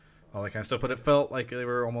and all that kind of stuff, but it felt like they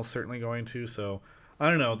were almost certainly going to. So, I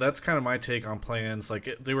don't know. That's kind of my take on plans. Like,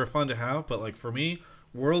 they were fun to have, but like for me,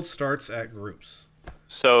 World starts at groups.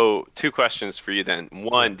 So, two questions for you then.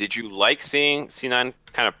 One, did you like seeing C9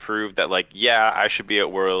 kind of prove that, like, yeah, I should be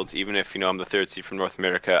at Worlds, even if, you know, I'm the third seed from North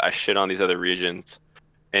America, I shit on these other regions?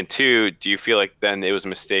 And two, do you feel like then it was a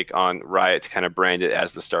mistake on Riot to kind of brand it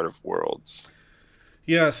as the start of Worlds?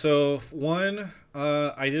 Yeah, so one,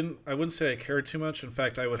 I wouldn't say I cared too much. In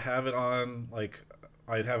fact, I would have it on, like,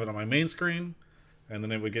 I'd have it on my main screen, and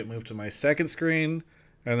then it would get moved to my second screen,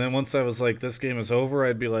 and then once I was like, this game is over,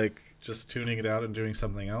 I'd be like, just tuning it out and doing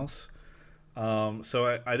something else.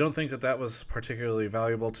 So I don't think that was particularly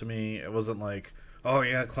valuable to me. It wasn't like, oh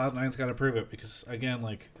yeah, Cloud9's got to prove it, because again,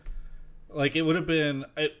 like it would have been,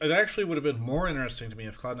 it actually would have been more interesting to me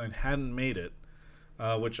if Cloud9 hadn't made it,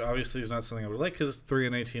 which obviously is not something I would like, because 3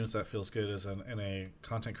 NA teams, that feels good as an NA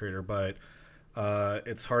content creator, but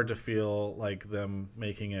it's hard to feel like them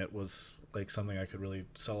making it was like something I could really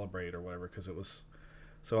celebrate or whatever, because it was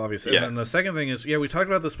so obvious. Yeah. And then the second thing is, yeah, we talked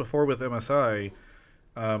about this before with MSI.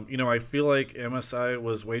 You know, I feel like MSI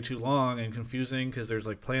was way too long and confusing because there's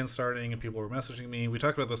like plans starting and people were messaging me. We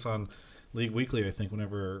talked about this on League Weekly, I think,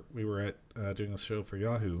 whenever we were at doing the show for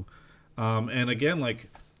Yahoo. And again, like,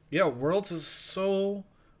 yeah, Worlds is so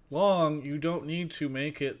long, you don't need to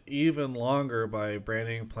make it even longer by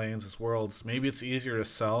branding planes as Worlds. Maybe it's easier to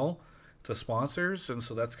sell to sponsors, and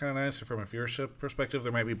so that's kind of nice. From a viewership perspective,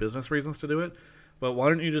 there might be business reasons to do it, but why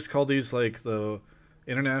don't you just call these like the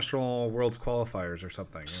International Worlds qualifiers or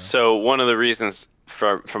something? You know? So one of the reasons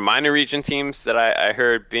from minor region teams that I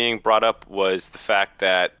heard being brought up was the fact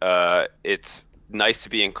that it's nice to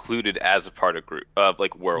be included as a part of group of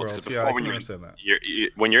like worlds. Because Yeah, I before, can understand that.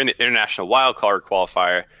 when you're in the international wildcard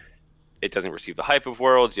qualifier, it doesn't receive the hype of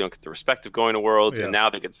worlds. You don't get the respect of going to worlds. Yeah. And now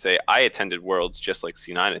they could say, I attended worlds just like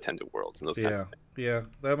C9 attended worlds and those kinds of things. Yeah,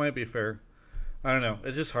 that might be fair. I don't know.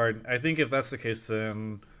 It's just hard. I think if that's the case,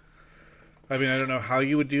 then I mean, I don't know how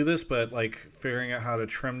you would do this, but like figuring out how to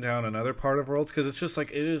trim down another part of Worlds, because it's just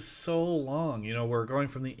like it is so long. You know, we're going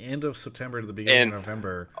from the end of September to the beginning of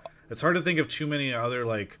November. It's hard to think of too many other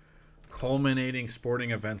like culminating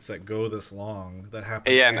sporting events that go this long that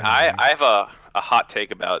happen. Yeah, and I have a hot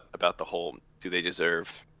take about the whole do they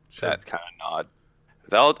deserve that kind of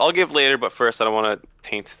nod. I'll give later, but first I don't want to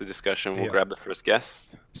taint the discussion. We'll grab the first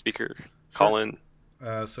guest speaker. Call in.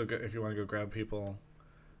 So if you want to go grab people.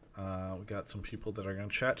 We got some people that are going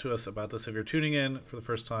to chat to us about this. If you're tuning in for the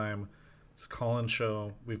first time, it's a call-in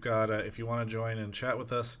show. We've got, if you want to join and chat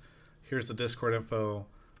with us, here's the Discord info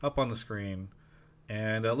up on the screen.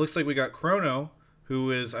 And it looks like we got Chrono,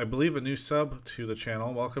 who is, I believe, a new sub to the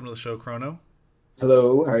channel. Welcome to the show, Chrono.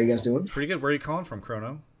 Hello, how are you guys doing? Pretty good. Where are you calling from,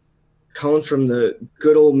 Chrono? Calling from the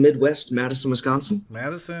good old Midwest, Madison, Wisconsin.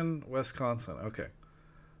 Madison, Wisconsin. Okay.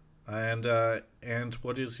 And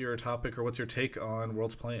what is your topic or what's your take on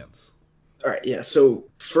World's plans? All right, yeah. So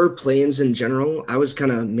for plans in general, I was kind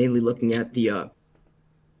of mainly looking at the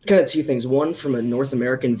kind of two things. One, from a North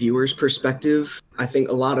American viewer's perspective, I think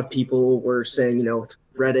a lot of people were saying, you know,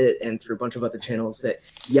 through Reddit and through a bunch of other channels that,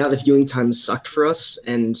 yeah, the viewing time sucked for us,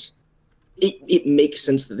 and it makes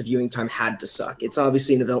sense that the viewing time had to suck. It's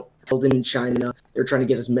obviously an event held in China. They're trying to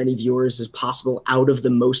get as many viewers as possible out of the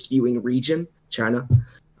most viewing region, China.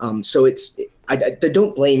 So I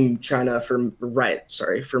don't blame China for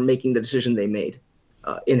making the decision they made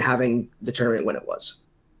in having the tournament when it was.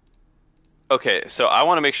 Okay, so I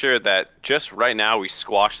want to make sure that just right now we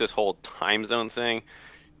squash this whole time zone thing.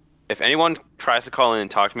 If anyone tries to call in and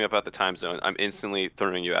talk to me about the time zone, I'm instantly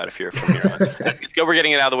throwing you out of here from here on. It's good we're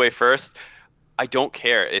getting it out of the way first. I don't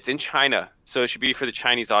care. It's in China, so it should be for the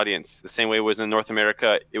Chinese audience. The same way it was in North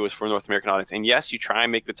America, it was for North American audience. And yes, you try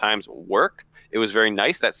and make the times work. It was very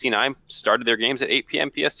nice that C9 started their games at 8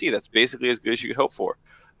 p.m. PST. That's basically as good as you could hope for.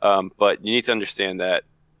 But you need to understand that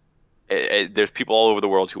there's people all over the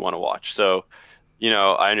world who want to watch. So, you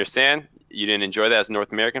know, I understand you didn't enjoy that as a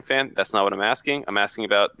North American fan. That's not what I'm asking. I'm asking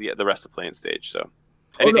about the rest of the playing stage. So,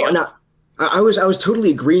 anything else? I was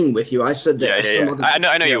totally agreeing with you. I said that other.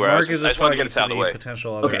 I know you were. Mark I just want to get it out of the way.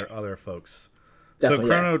 Potential other folks. Definitely, so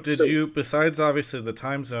Chrono, did you, besides obviously the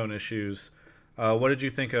time zone issues, what did you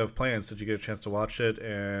think of plans? Did you get a chance to watch it?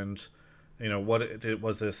 And you know,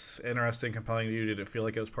 was this interesting, compelling to you? Did it feel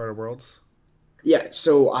like it was part of Worlds? Yeah,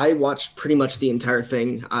 so I watched pretty much the entire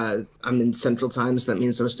thing. I'm in Central Time, so that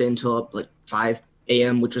means I was staying until up like 5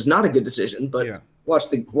 a.m., which was not a good decision, but watch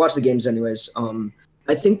the games anyways.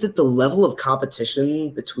 I think that the level of competition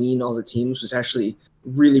between all the teams was actually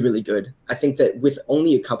really, really good. I think that with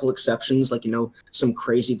only a couple exceptions, like, you know, some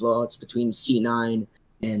crazy blowouts between C9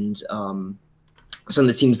 and some of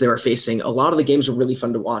the teams they were facing, a lot of the games were really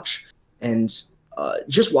fun to watch. And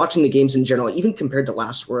just watching the games in general, even compared to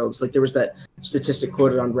last Worlds, like there was that statistic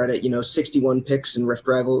quoted on Reddit, you know, 61 picks in Rift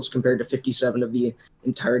Rivals compared to 57 of the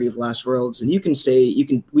entirety of last Worlds. And you can say,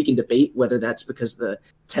 we can debate whether that's because the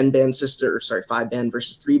 10-ban system, or 5-ban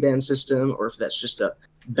versus 3-ban system, or if that's just a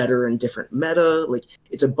better and different meta. Like,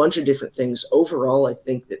 it's a bunch of different things. Overall, I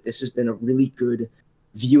think that this has been a really good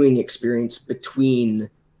viewing experience between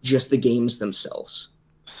just the games themselves.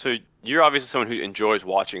 So you're obviously someone who enjoys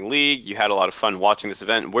watching League. You had a lot of fun watching this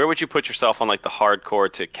event. Where would you put yourself on like the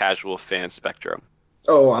hardcore to casual fan spectrum?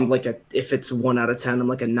 Oh, I'm like if it's 1 out of 10, I'm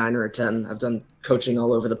like a 9 or a 10. I've done coaching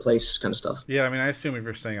all over the place kind of stuff. Yeah, I mean, I assume if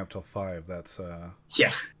you're staying up till 5, that's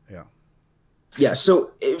Yeah,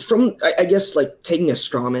 so from, I guess, like, taking a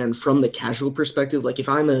straw man from the casual perspective, like, if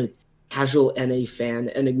I'm a casual NA fan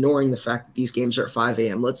and ignoring the fact that these games are at 5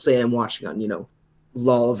 a.m., let's say I'm watching on, you know,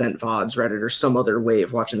 LOL event VODs, Reddit, or some other way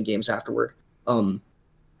of watching the games afterward.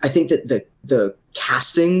 I think that the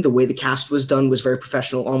casting, the way the cast was done, was very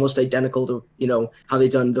professional, almost identical to, you know, how they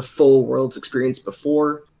done the full Worlds experience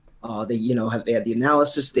before. They had the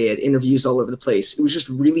analysis, they had interviews all over the place. It was just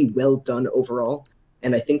really well done overall.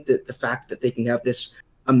 And I think that the fact that they can have this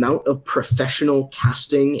amount of professional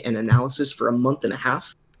casting and analysis for a month and a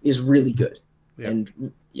half is really good. Yeah.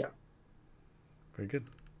 And yeah. Very good.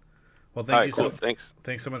 Well, thank you. Cool.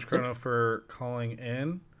 Thanks so much, Chrono, for calling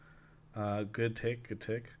in. Good take.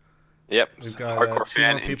 Yep. We've got hardcore 2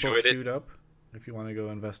 fan more people enjoyed queued up if you want to go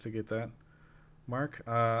investigate that, Mark.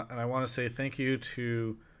 And I want to say thank you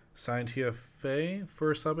to ScientiaFay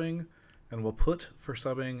for subbing, and we'll put for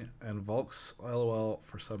subbing, and Volks LOL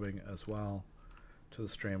for subbing as well. to the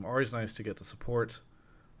stream. Always nice to get the support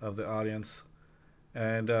of the audience.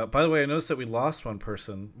 And by the way, I noticed that we lost one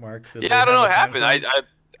person, Mark. Yeah, I don't know what happened.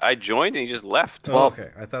 I joined and he just left. Oh, okay.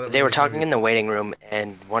 I thought they were talking in the waiting room,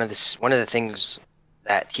 and one of the things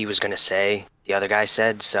that he was going to say, the other guy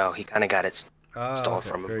said, so he kind of got it stolen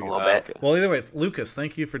from him a little bit. Okay. Well, either way, Lucas,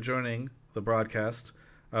 thank you for joining the broadcast.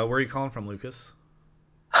 Where are you calling from, Lucas?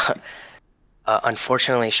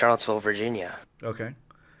 Unfortunately, Charlottesville, Virginia. Okay.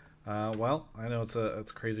 Well, I know it's a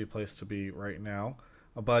crazy place to be right now.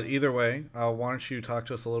 But either way, why don't you talk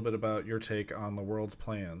to us a little bit about your take on the world's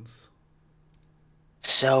plans?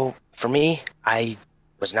 So, for me, I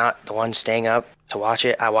was not the one staying up to watch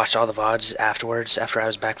it. I watched all the VODs afterwards, after I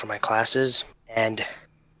was back from my classes. And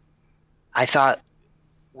I thought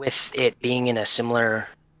with it being in a similar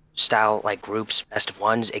style, like groups, best of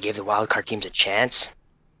ones, it gave the wildcard teams a chance.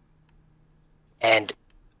 And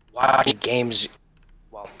watching games,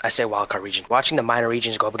 well, I say wildcard region, watching the minor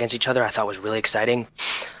regions go up against each other, I thought was really exciting.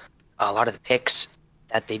 A lot of the picks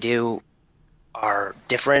that they do are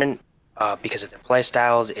different because of their play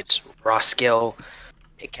styles. It's raw skill.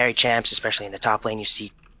 Pick carry champs, especially in the top lane. You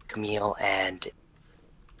see Camille and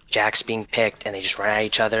Jax being picked, and they just run at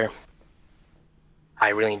each other. I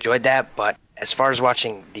really enjoyed that, but as far as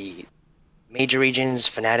watching the major regions,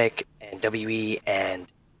 Fnatic and WE and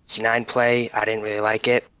C9 play, I didn't really like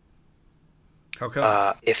it. How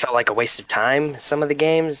come? It felt like a waste of time, some of the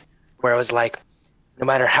games, where it was like, no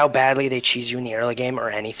matter how badly they cheese you in the early game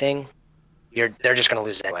or anything, they're just going to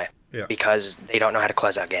lose anyway. Yeah. Because they don't know how to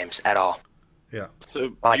close out games at all. Yeah.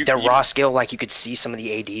 So like their raw skill, like you could see some of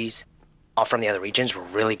the ADs all from the other regions were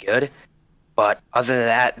really good, but other than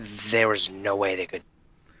that, there was no way they could.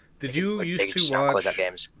 Did you used to watch watch? Close out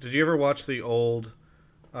games. Did you ever watch the old,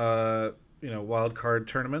 wild card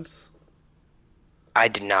tournaments? I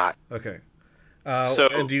did not. Okay.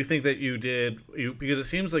 And do you think that you did? Because it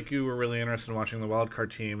seems like you were really interested in watching the wild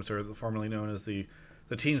card teams, or formerly known as the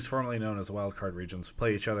teams formerly known as the wild card regions,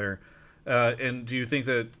 play each other. And do you think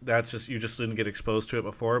that that's just you just didn't get exposed to it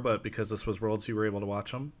before, but because this was Worlds, you were able to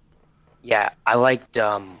watch them? Yeah, I liked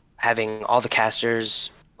having all the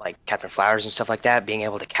casters, like Captain Flowers and stuff like that, being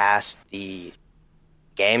able to cast the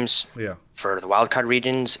games for the wildcard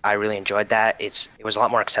regions. I really enjoyed that. It was a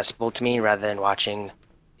lot more accessible to me rather than watching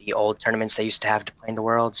the old tournaments they used to have to play in the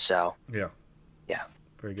World. So yeah,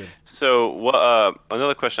 very good. So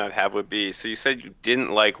another question I'd have would be: so you said you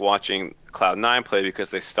didn't like watching Cloud9 play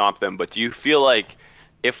because they stomped them, but do you feel like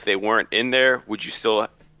if they weren't in there, would you still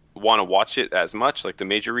want to watch it as much, like the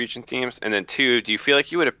major region teams? And then two, do you feel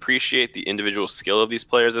like you would appreciate the individual skill of these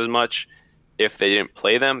players as much if they didn't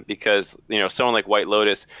play them? Because someone like White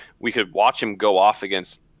Lotus, we could watch him go off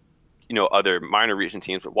against other minor region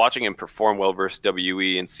teams, but watching him perform well versus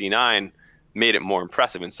WE and C9 made it more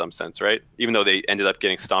impressive in some sense, right? Even though they ended up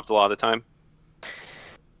getting stomped a lot of the time.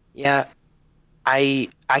 Yeah, I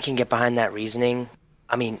can get behind that reasoning.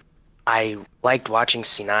 I mean, I liked watching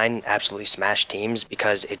C9 absolutely smash teams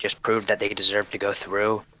because it just proved that they deserved to go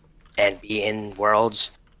through and be in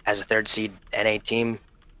Worlds as a third seed NA team.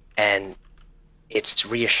 And it's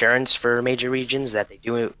reassurance for major regions that they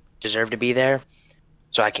do deserve to be there.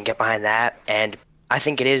 So I can get behind that. And I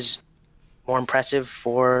think it is more impressive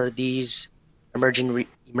for these emerging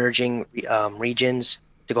regions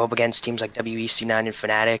to go up against teams like WE, C9, and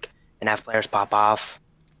Fnatic and have players pop off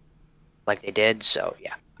like they did. So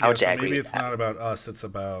yeah, I would say I agree. Maybe it's not about us; it's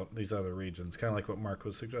about these other regions, kind of like what Mark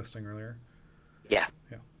was suggesting earlier. Yeah.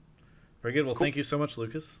 Very good. Well, thank you so much,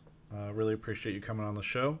 Lucas. Really appreciate you coming on the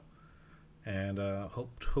show, and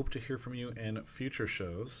hope to hear from you in future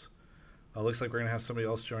shows. Looks like we're gonna have somebody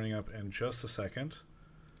else joining up in just a second.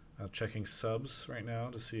 Checking subs right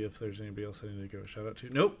now to see if there's anybody else I need to give a shout out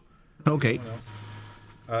to. Nope. Okay.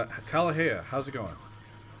 Kalahea, how's it going?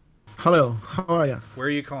 Hello, how are you? Where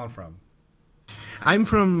are you calling from? I'm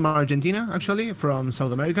from Argentina, actually, from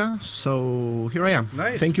South America. So here I am.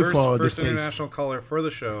 Nice. Thank you for first this international caller for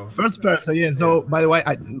the show. First person, yeah. So by the way,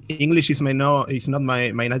 English is it's not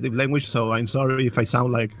my native language, so I'm sorry if I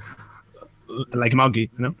sound like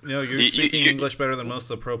monkey, No, you're speaking English better than most of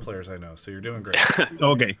the pro players I know, so you're doing great.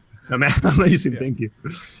 Okay, amazing. Thank you.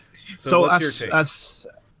 So what's your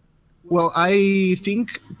take? Well, I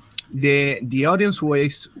think the audience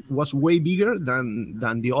was way bigger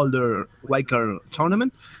than the older wildcard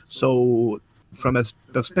tournament. So from a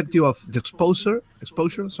perspective of the exposure, I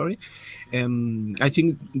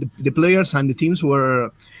think the players and the teams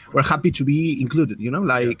were happy to be included.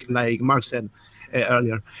 Like Mark said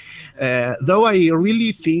earlier. Though I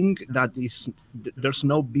really think that there's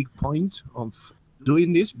no big point of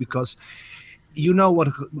doing this because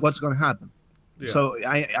what's going to happen. So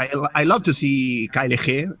I love to see Kyle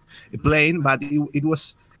G playing, but it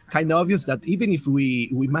was kind of obvious that even if we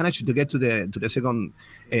managed to get to the second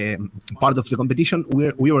part of the competition,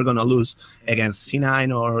 we were gonna lose against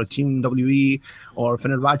C9 or Team WE or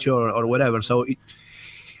Fenerbahce or whatever. So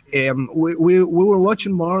we were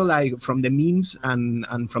watching more like from the memes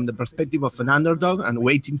and from the perspective of an underdog and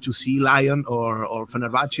waiting to see Lion or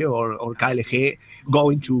Fenerbahce or KLG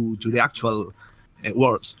going to the actual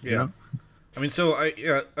Worlds. Yeah. You know? I mean, so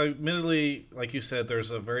admittedly, like you said,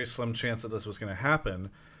 there's a very slim chance that this was going to happen.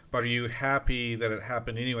 But are you happy that it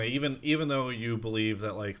happened anyway, even though you believe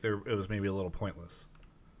that like it was maybe a little pointless?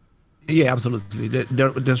 Yeah, absolutely.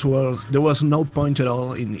 There was no point at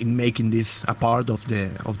all in making this a part of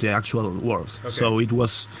the actual Worlds. Okay. So it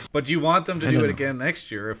was. But do you want them to do it again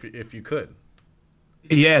next year if you could?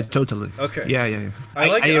 Yeah, totally. Okay. Yeah.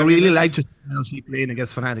 I really like to see playing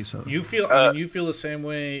against Fnatic. So you feel, I mean, you feel the same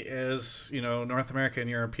way as North American and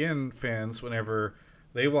European fans whenever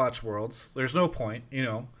they watch Worlds. There's no point,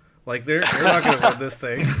 like they're not going to win this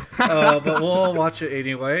thing, but we'll all watch it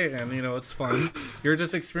anyway, and it's fun. You're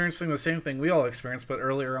just experiencing the same thing we all experienced, but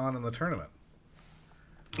earlier on in the tournament.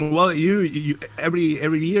 Well, you every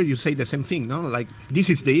year you say the same thing, no? Like this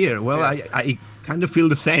is the year. Well, yeah. I kind of feel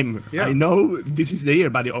the same. Yeah. I know this is the year,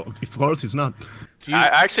 but of course it's not. I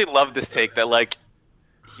actually love this take that like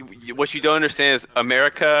what you don't understand is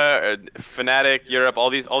America, Fnatic, Europe, all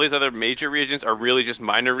these other major regions are really just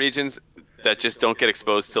minor regions that just don't get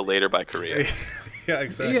exposed till later by Korea. Yeah,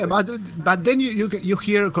 exactly. Yeah, but then you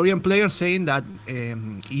hear Korean players saying that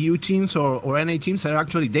EU teams or NA teams are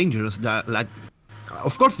actually dangerous. That like.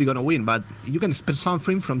 Of course they're gonna win, but you can expect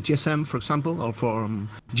something from TSM, for example, or from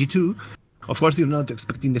G2. Of course, you're not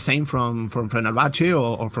expecting the same from Fenerbahce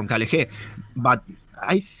or from KLG. But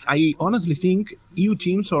I honestly think EU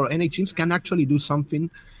teams or NA teams can actually do something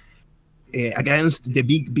against the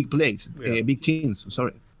big players, big teams.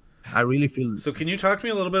 Sorry, I really feel. So can you talk to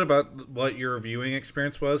me a little bit about what your viewing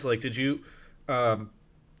experience was? Like, did you?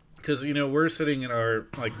 Because we're sitting in our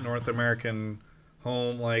like North American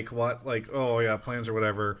home, like what, like plans or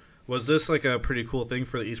whatever. Was this like a pretty cool thing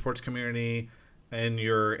for the esports community in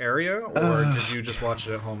your area, or did you just watch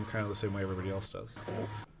it at home kind of the same way everybody else does?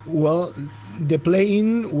 Well, the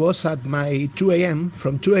play-in was at my 2 a.m.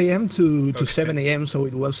 from 2 a.m. to 7 a.m. so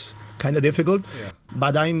it was kind of difficult. Yeah.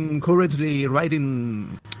 But I'm currently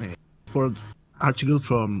writing for article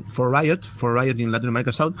for Riot in Latin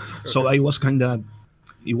America South. Okay. So I was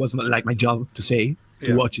it was like my job to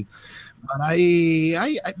watch it. But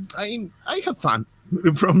I have fun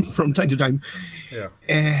from time to time. Yeah.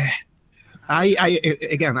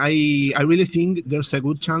 I really think there's a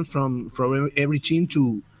good chance from every team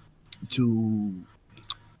to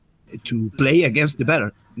play against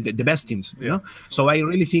the best teams. You know. So I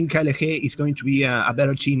really think KLG is going to be a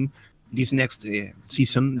better team this next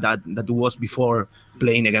season that was before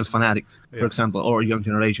playing against Fnatic, for example, or Young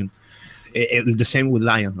Generation. The same with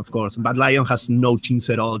Lion, of course, but Lion has no teams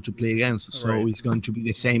at all to play against, so it's going to be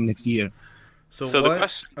the same next year. So the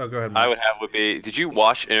question go ahead, I would have would be: did you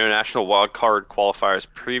watch international wildcard qualifiers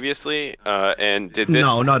previously? And did this?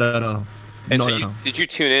 No, not at all. Did you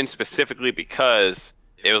tune in specifically because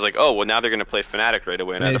it was like, oh, well, now they're going to play Fnatic right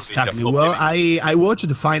away? And exactly. Well, I watched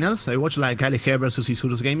the finals. I watched like KLG versus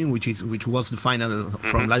Isurus Gaming, which was the final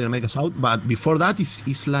from Latin America South. But before that,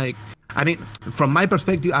 it's like. I mean, from my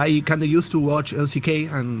perspective, I kind of used to watch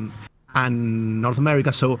LCK and North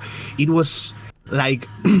America, so it was like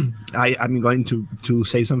I'm going to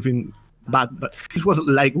say something bad, but it was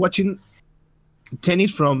like watching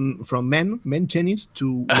tennis from men tennis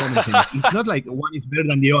to women tennis. It's not like one is better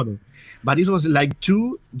than the other, but it was like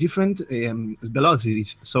two different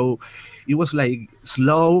velocities. So it was like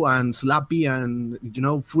slow and slappy and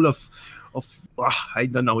full of I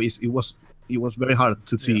don't know. It was very hard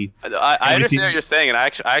to see. I understand what you're saying, and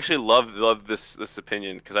I actually love this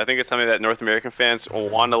opinion because I think it's something that North American fans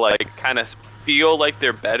want to like kind of feel like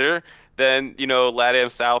they're better than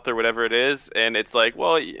LATAM South or whatever it is, and it's like,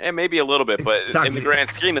 well, maybe a little bit, but in the grand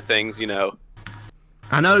scheme of things,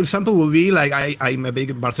 Another example will be like I'm a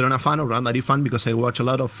big Barcelona fan or Real Madrid fan because I watch a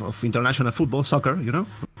lot of international football, soccer,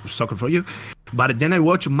 soccer for you. But then I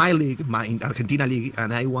watch my league, my Argentina league,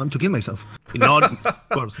 and I want to kill myself. Not, of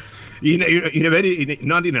course,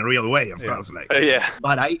 not in a real way, of course. Like,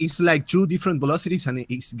 But it's like two different velocities, and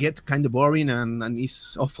it's get kind of boring, and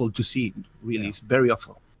it's awful to see. Really, it's very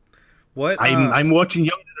awful. What I'm watching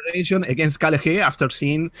Young Generation against KLG after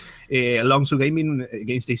seeing Longsu Gaming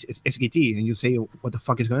against this SGT, and you say, "What the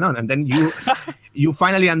fuck is going on?" And then you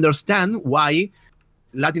finally understand why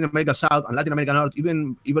Latin America South and Latin America North,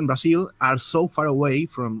 even Brazil, are so far away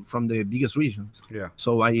from the biggest regions. Yeah.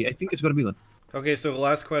 So I think it's going to be good. Okay, so the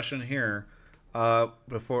last question here,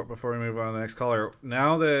 before we move on to the next caller.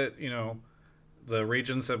 Now that the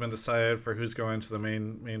regions have been decided for who's going to the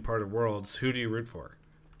main part of Worlds, who do you root for?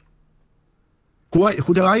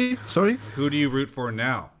 Who do I? Sorry. Who do you root for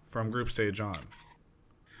now from group stage on?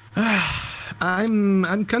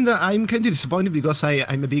 I'm kind of disappointed because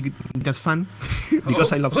I'm a big Gas fan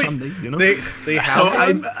because I love Sunday. They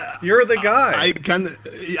have you're the guy.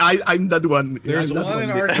 I'm that one. There's one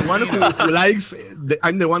in Argentina. The one who likes.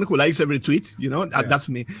 I'm the one who likes every tweet. That's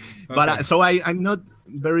me. Okay. But so I'm not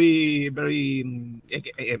very.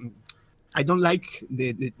 I don't like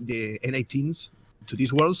the NA teams to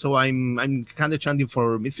this world, so I'm kind of chanting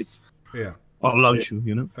for Misfits. Yeah. Or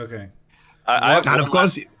Launchu, Okay. And of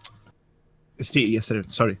course. Yes, sir.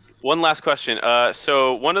 Sorry. One last question.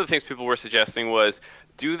 So one of the things people were suggesting was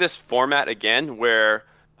do this format again where,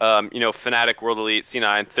 Fnatic, World Elite,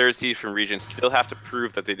 C9, third seed from regions still have to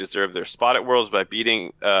prove that they deserve their spot at Worlds by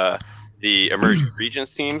beating the emerging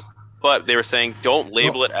regions teams. But they were saying don't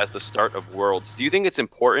label it as the start of Worlds. Do you think it's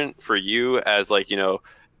important for you as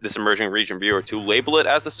this emerging region viewer to label it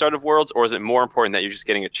as the start of Worlds, or is it more important that you're just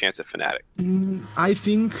getting a chance at Fnatic? I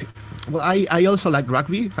think, I also like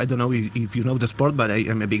rugby. I don't know if you know the sport, but I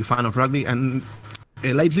am a big fan of rugby. And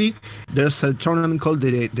lately, there's a tournament called el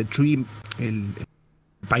Torneo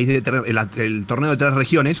de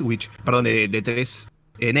Tres Regiones, de Tres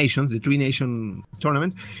Nations, the Three Nation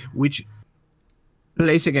Tournament, which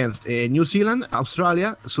plays against New Zealand,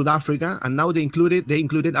 Australia, South Africa, and now they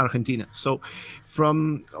included Argentina. So,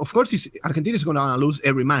 of course, Argentina is going to lose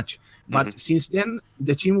every match, but since then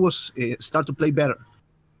the team was start to play better.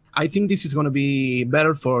 I think this is going to be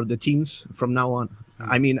better for the teams from now on.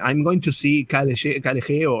 I mean, I'm going to see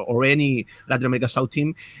KLG or any Latin America South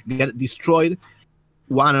team get destroyed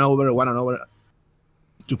one and over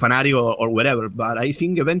to Fnatic or whatever, but I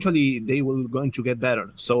think eventually they will going to get better.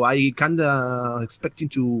 So I kind of expecting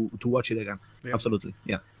to watch it again. Yeah. Absolutely,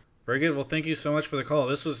 yeah. Very good. Well, thank you so much for the call.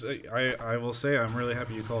 This was, I will say, I'm really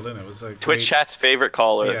happy you called in. It was like Twitch chat's favorite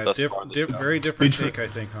caller. Yeah, very different take, I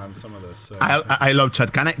think, on some of this. So. I love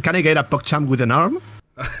chat. Can I get a PogChamp with an arm?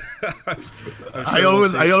 I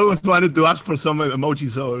always wanted to ask for some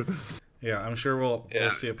emojis. So yeah, I'm sure we'll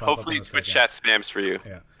see it pop Hopefully up. Twitch chat spams for you.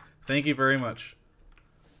 Yeah. Thank you very much.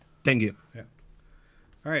 Thank you. Yeah.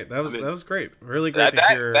 All right, that was great. Really great to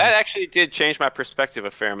hear. That actually did change my perspective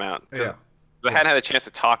a fair amount. Yeah. I hadn't had a chance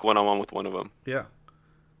to talk one-on-one with one of them. Yeah.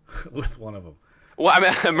 With one of them. Well, I'm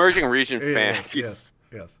an emerging region fan. Yes.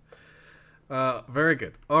 Very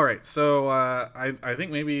good. All right, so I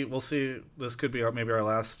think maybe we'll see. This could be maybe our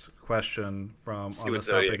last question on this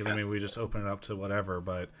topic, and then maybe we just open it up to whatever.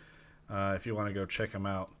 But if you want to go check him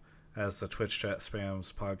out as the Twitch chat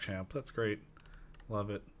spams PogChamp, that's great.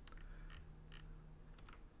 Love it.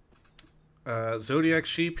 Zodiac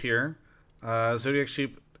Sheep here. Zodiac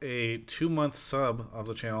Sheep, a 2-month sub of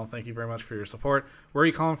the channel. Thank you very much for your support. Where are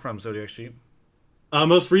you calling from, Zodiac Sheep?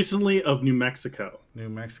 Most recently of New Mexico. New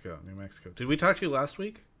Mexico. Did we talk to you last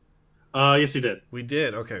week? Yes, you did. We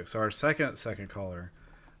did. Okay, so our second caller.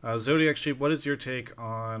 Zodiac Sheep, what is your take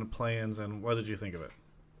on play-ins, and what did you think of it?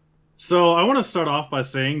 So I want to start off by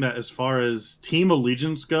saying that as far as Team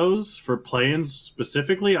Allegiance goes, for play-ins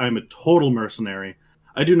specifically, I'm a total mercenary.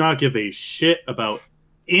 I do not give a shit about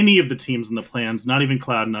any of the teams in the plans, not even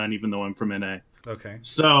Cloud9, even though I'm from NA. Okay.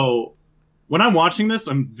 So when I'm watching this,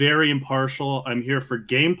 I'm very impartial. I'm here for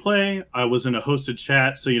gameplay. I was in a hosted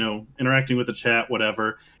chat, so, interacting with the chat,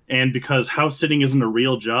 whatever. And because house sitting isn't a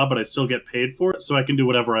real job, but I still get paid for it, so I can do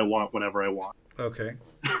whatever I want whenever I want. Okay.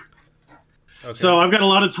 So I've got a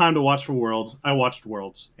lot of time to watch for Worlds. I watched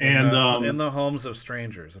Worlds. And in the homes of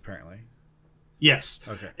strangers, apparently. Yes.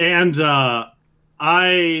 Okay. And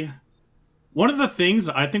one of the things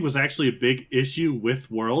I think was actually a big issue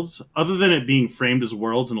with Worlds, other than it being framed as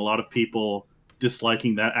Worlds and a lot of people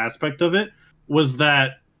disliking that aspect of it, was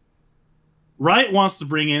that Riot wants to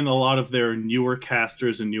bring in a lot of their newer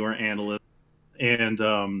casters and newer analysts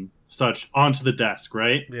and such onto the desk,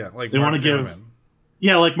 right? Yeah, like they Mark want to Zimmerman. give,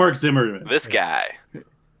 yeah, like Mark Zimmerman, this guy,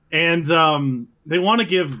 and they want to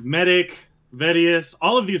give Medic, Vedius,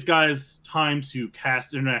 all of these guys time to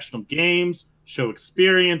cast international games, show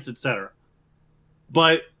experience, etc.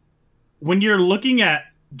 But when you're looking at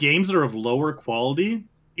games that are of lower quality,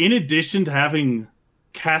 in addition to having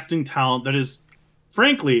casting talent that is,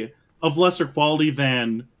 frankly, of lesser quality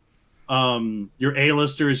than your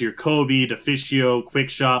A-listers, your Kobe, Deficio,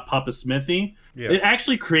 Quickshot, Papa Smithy, it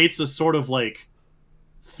actually creates a sort of like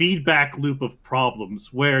feedback loop of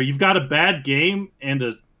problems where you've got a bad game and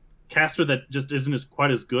a caster that just isn't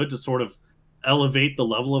quite as good to sort of elevate the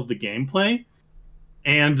level of the gameplay.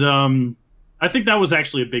 And I think that was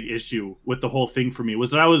actually a big issue with the whole thing for me,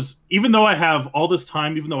 was that even though I have all this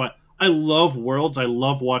time, even though I love Worlds, I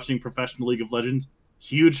love watching professional League of Legends,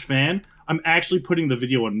 huge fan, I'm actually putting the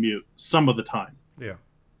video on mute some of the time. Yeah.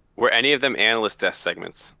 Were any of them analyst desk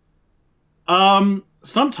segments?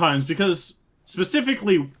 Sometimes, because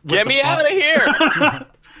specifically... Get me out of here!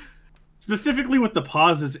 Specifically with the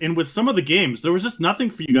pauses and with some of the games, there was just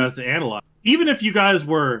nothing for you guys to analyze. Even if you guys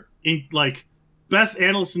were in, like, best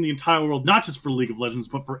analysts in the entire world, not just for League of Legends,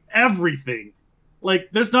 but for everything. Like,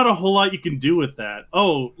 there's not a whole lot you can do with that.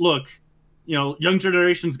 Oh, look, you know, Young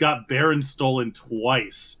Generations got Baron stolen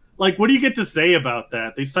twice. Like, what do you get to say about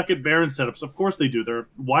that? They suck at Baron setups. Of course they do. They're a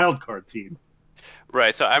wildcard team.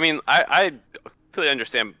 Right. So, I mean, I completely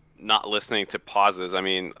understand not listening to pauses. I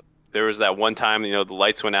mean, there was that one time, you know, the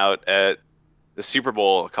lights went out at the Super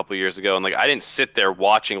Bowl a couple years ago, and like I didn't sit there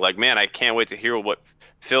watching like, man, I can't wait to hear what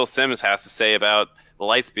Phil Simms has to say about the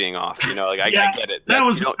lights being off. You know, like I get it. That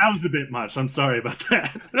was a bit much. I'm sorry about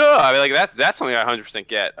that. No, I mean, like that's something I 100%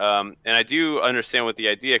 get. And I do understand what the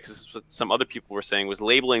idea, because some other people were saying, was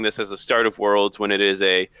labeling this as a start of Worlds when it is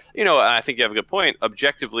a, you know, I think you have a good point,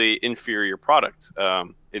 objectively inferior product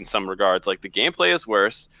in some regards. Like the gameplay is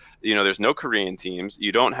worse. You know, there's no Korean teams.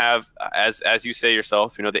 You don't have, as you say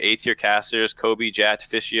yourself, you know, the A-tier casters, Kobe, Jat,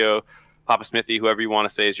 Fischio, Papa Smithy, whoever you want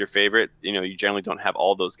to say is your favorite. You know, you generally don't have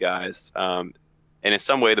all those guys. And in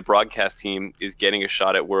some way, the broadcast team is getting a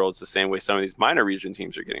shot at Worlds the same way some of these minor region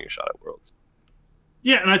teams are getting a shot at Worlds.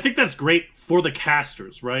 Yeah, and I think that's great for the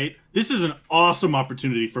casters, right? This is an awesome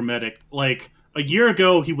opportunity for Medic. Like, a year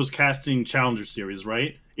ago, he was casting Challenger Series,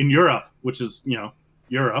 right? In Europe, which is, you know,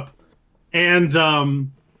 Europe. And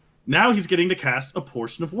now he's getting to cast a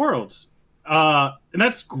portion of Worlds. And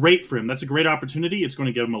that's great for him. That's a great opportunity. It's going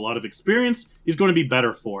to give him a lot of experience. He's going to be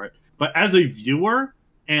better for it. But as a viewer...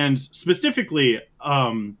 And specifically,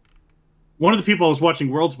 one of the people I was watching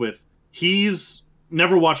Worlds with, he's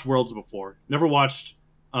never watched Worlds before, never watched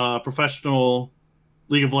professional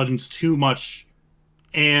League of Legends too much,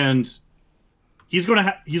 and he's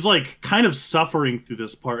like kind of suffering through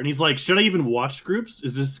this part, and he's like, should I even watch groups?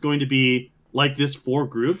 Is this going to be like this for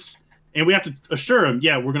groups? And we have to assure him,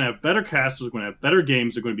 yeah, we're going to have better casters, we're going to have better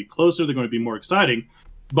games, they're going to be closer, they're going to be more exciting.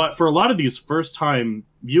 But for a lot of these first-time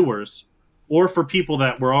viewers, or for people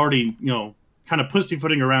that were already, you know, kind of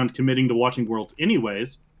pussyfooting around committing to watching Worlds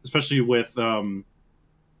anyways, especially with how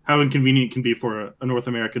inconvenient it can be for a North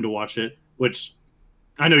American to watch it, which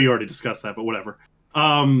I know you already discussed that, but whatever.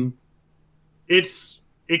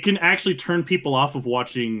 It can actually turn people off of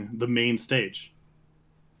watching the main stage.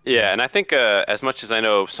 Yeah, and I think as much as I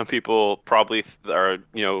know some people probably are,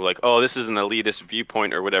 you know, like, oh, this is an elitist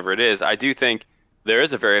viewpoint or whatever it is, I do think there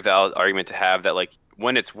is a very valid argument to have that, like,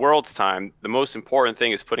 when it's Worlds time, the most important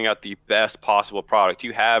thing is putting out the best possible product.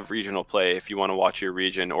 You have regional play if you want to watch your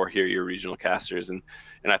region or hear your regional casters. And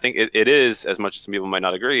I think it is, as much as some people might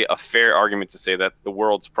not agree, a fair argument to say that the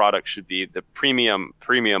Worlds product should be the premium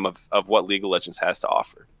of what League of Legends has to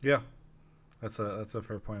offer. Yeah, that's a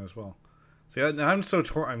fair point as well. See, I'm so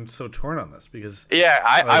torn on this because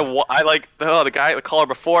I like the caller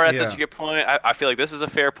before. That's such a good point. I feel like this is a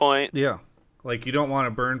fair point. Yeah. Like, you don't want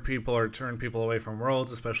to burn people or turn people away from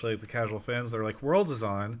Worlds, especially the casual fans. They're like, Worlds is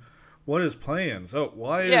on. What is playing? So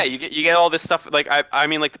why is... Yeah, you get all this stuff. Like, I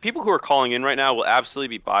mean, like, the people who are calling in right now will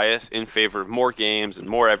absolutely be biased in favor of more games and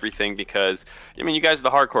more everything because, I mean, you guys are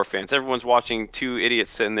the hardcore fans. Everyone's watching two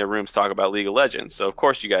idiots sit in their rooms talk about League of Legends. So, of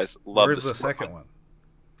course, you guys love Where's the second one?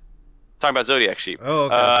 Talking about Zodiac Sheep.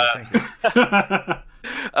 Oh, okay. Thank you.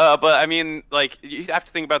 But I mean, like, you have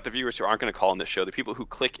to think about the viewers who aren't going to call in this show, the people who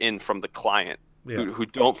click in from the client, who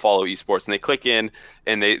don't follow esports, and they click in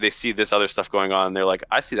and they see this other stuff going on, and they're like,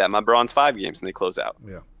 I see that in my Bronze 5 games, and they close out.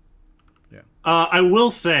 Yeah. I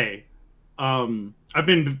will say, I've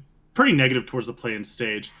been pretty negative towards the play-in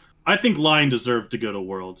stage. I think Lion deserved to go to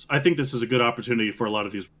Worlds. I think this is a good opportunity for a lot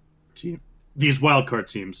of these wildcard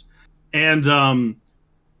teams. And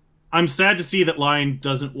I'm sad to see that Lion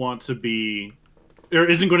doesn't want to be... or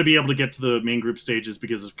isn't going to be able to get to the main group stages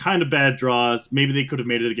because of kind of bad draws. Maybe they could have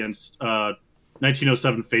made it against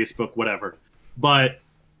 1907 Facebook, whatever. But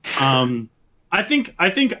I think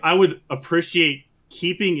I would appreciate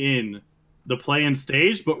keeping in the play-in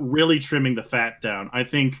stage, but really trimming the fat down. I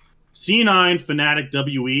think C9, Fnatic,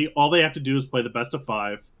 WE, all they have to do is play the best of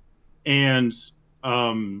 5. And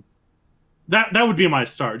that would be my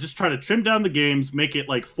start. Just try to trim down the games, make it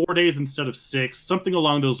like 4 days instead of 6, something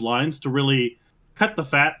along those lines to really cut the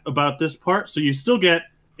fat about this part. So you still get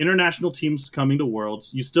international teams coming to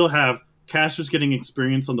Worlds. You still have casters getting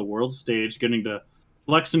experience on the world stage, getting to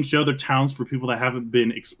flex and show their talents for people that haven't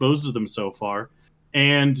been exposed to them so far.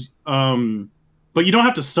 And but you don't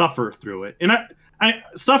have to suffer through it. And I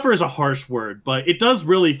suffer is a harsh word, but it does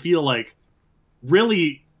really feel like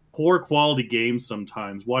really poor quality games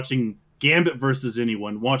sometimes. Watching Gambit versus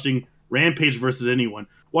anyone, watching Rampage versus anyone,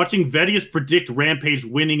 watching Vedius predict Rampage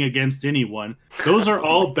winning against anyone. Those are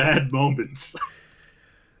all bad moments.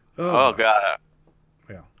 Oh God.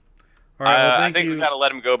 Yeah. All right. Well, I think we gotta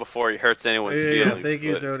let him go before he hurts anyone's feelings. Thank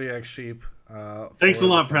you, Zodiac Sheep. Thanks a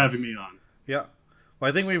lot for having me on. Yeah. Well,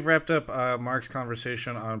 I think we've wrapped up Mark's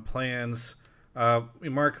conversation on plans.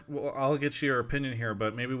 Mark, I'll get your opinion here,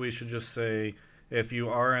 but maybe we should just say, if you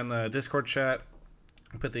are in the Discord chat,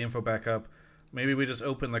 put the info back up. Maybe we just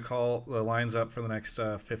open the lines up for the next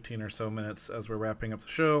 15 or so minutes as we're wrapping up the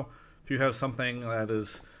show. If you have something that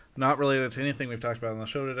is not related to anything we've talked about on the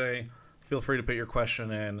show today, feel free to put your question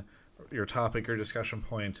in, your topic, your discussion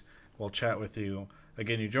point. We'll chat with you.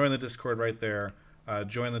 Again, you join the Discord right there.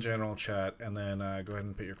 Join the general chat, and then go ahead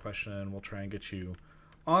and put your question in. We'll try and get you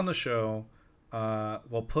on the show.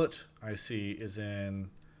 Well, I see, is in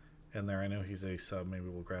there. I know he's a sub. Maybe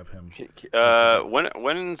we'll grab him.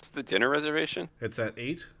 When's the dinner reservation? It's at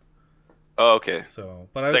 8. Oh, okay. So,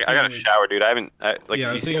 but I gotta shower, dude. I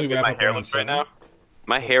was thinking we wrap my up hair around looks right 7. now.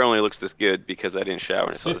 My hair only looks this good because I didn't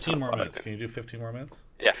shower. 15 more minutes. Can you do 15 more minutes?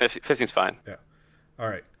 Yeah, 15's fine. Yeah. All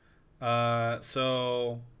right.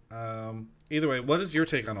 Either way, what is your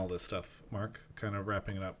take on all this stuff, Mark? Kind of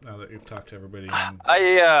wrapping it up now that you've talked to everybody.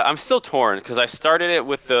 I'm still torn because I started it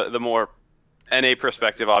with the more NA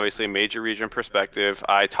perspective, obviously major region perspective.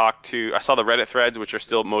 I saw the Reddit threads, which are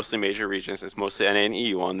still mostly major regions. It's mostly NA and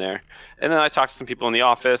EU on there. And then I talked to some people in the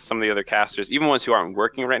office, some of the other casters, even ones who aren't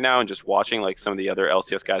working right now and just watching, like some of the other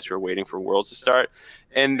LCS guys who are waiting for Worlds to start.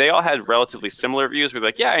 And they all had relatively similar views. We're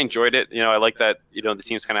like, yeah, I enjoyed it. I like that, the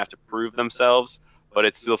teams kind of have to prove themselves, but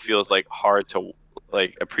it still feels like hard to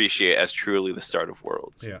appreciate as truly the start of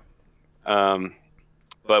Worlds. Yeah.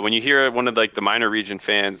 But when you hear one of the minor region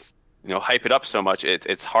fans, hype it up so much,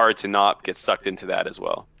 it's hard to not get sucked into that as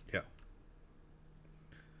well. Yeah.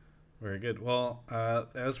 Very good. Well,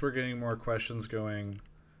 as we're getting more questions going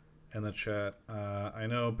in the chat, I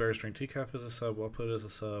know Bear String TCAF is a sub. I'll put it as a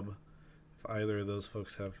sub if either of those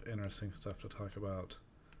folks have interesting stuff to talk about.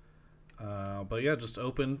 But yeah, just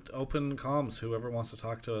open comms. Whoever wants to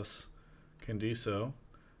talk to us can do so.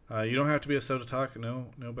 You don't have to be a sub to talk. No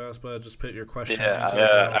Bass Bud. Just put your question.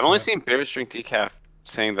 Yeah, I've only seen Bear String TCAF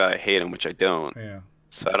saying that I hate him, which I don't. Yeah.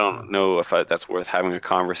 So I don't know if that's worth having a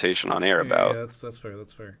conversation on air about. Yeah, that's fair.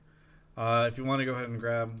 That's fair. If you want to go ahead and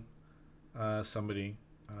grab somebody,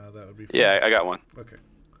 that would be fun. Yeah, I got one. Okay.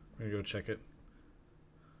 I'm gonna go check it.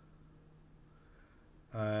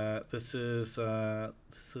 This is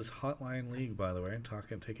Hotline League, by the way.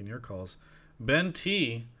 Taking your calls. Ben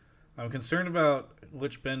T. I'm concerned about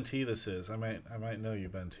which Ben T this is. I might know you,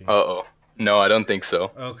 Ben T. Uh-oh. No, I don't think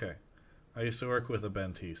so. Okay. I used to work with a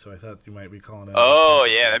Ben T, so I thought you might be calling in. Oh,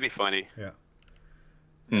 yeah, that'd be funny. Yeah.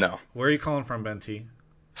 No. Where are you calling from, Ben T?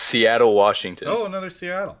 Seattle, Washington. Oh, another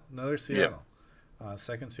Seattle. Yep.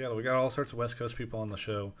 Second Seattle. We got all sorts of West Coast people on the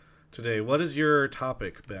show today. What is your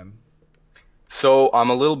topic, Ben? So I'm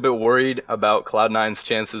a little bit worried about Cloud9's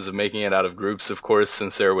chances of making it out of groups, of course,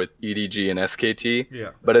 since they're with EDG and SKT.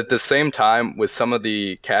 Yeah. But at the same time, with some of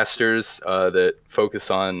the casters that focus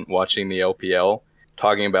on watching the LPL,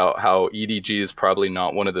 talking about how EDG is probably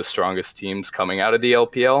not one of the strongest teams coming out of the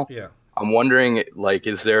LPL. Yeah. I'm wondering,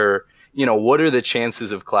 is there, what are the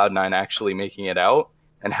chances of Cloud9 actually making it out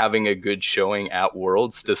and having a good showing at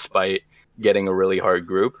Worlds despite getting a really hard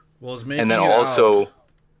group? Well, is making and then it also out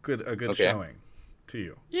a good showing to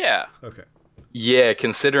you? Yeah. Okay. Yeah,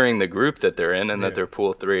 considering the group that they're in and that they're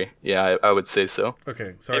pool 3. Yeah, I would say so.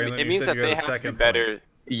 Okay. Sorry. It means that they have to be better.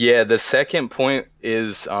 Yeah, the second point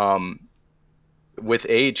is with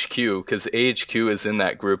AHQ, because AHQ is in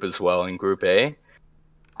that group as well, in Group A.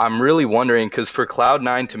 I'm really wondering, because for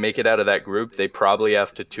Cloud9 to make it out of that group, they probably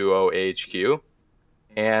have to 2-0 AHQ.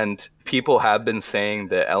 And people have been saying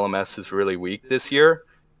that LMS is really weak this year,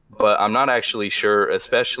 but I'm not actually sure,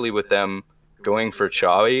 especially with them going for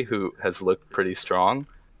Chawi, who has looked pretty strong.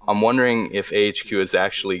 I'm wondering if AHQ is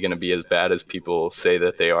actually going to be as bad as people say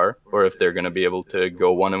that they are, or if they're going to be able to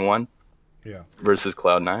go 1-1 versus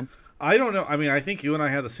Cloud9. I don't know. I mean, I think you and I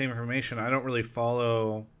have the same information. I don't really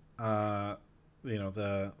follow, the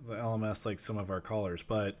LMS like some of our callers,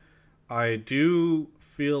 but I do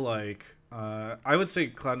feel like I would say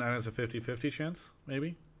Cloud9 has a 50-50 chance,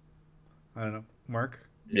 maybe. I don't know, Mark.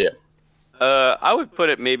 Yeah. I would put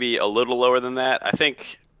it maybe a little lower than that. I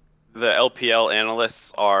think the LPL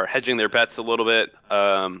analysts are hedging their bets a little bit.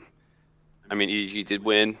 I mean, EDG did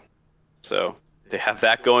win, so they have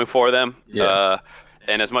that going for them. Yeah.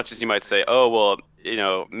 And as much as you might say, oh, well, you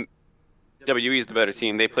know, WE is the better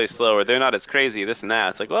team, they play slower, they're not as crazy, this and that.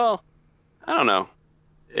 It's like, well, I don't know.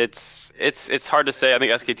 It's hard to say. I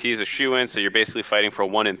think SKT is a shoe-in, so you're basically fighting for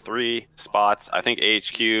 1 in 3 spots. I think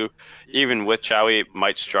AHQ, even with Chowie,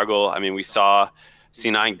 might struggle. I mean, we saw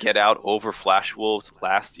C9 get out over Flash Wolves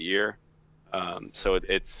last year, so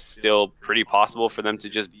it's still pretty possible for them to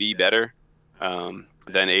just be better than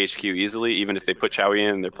AHQ easily, even if they put Chowie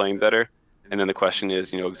in and they're playing better. And then the question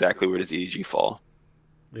is, you know, exactly where does EDG fall?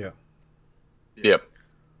 Yeah. Yep.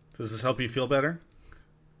 Does this help you feel better?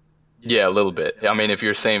 Yeah, a little bit. I mean, if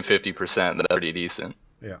you're saying 50%, that's pretty decent.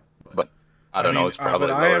 Yeah. But I don't know. It's probably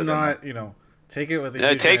but lower I am than not, that. you know, take it with a You know,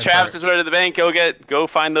 huge take grain of Travis's salt. word to the bank. Go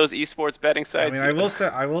find those esports betting I sites. mean,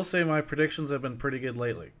 I will say my predictions have been pretty good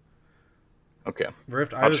lately. Okay.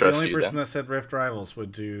 Rift. I I'll was the trust only you person then. that said Rift Rivals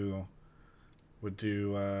would show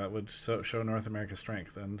North America's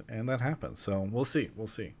strength, and that happened. So we'll see. We'll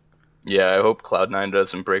see. Yeah, I hope Cloud9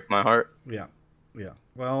 doesn't break my heart. Yeah. Yeah.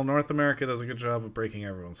 Well, North America does a good job of breaking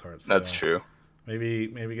everyone's hearts. So That's true. Maybe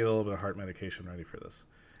get a little bit of heart medication ready for this.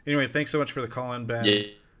 Anyway, thanks so much for the call in, Ben. Yeah.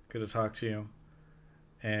 Good to talk to you.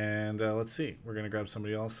 And let's see. We're gonna grab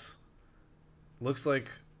somebody else. Looks like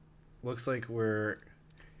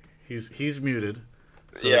he's muted.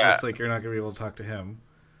 So it Yeah. looks like you're not gonna be able to talk to him.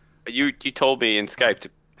 You told me in Skype to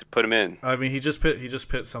put him in. I mean, he just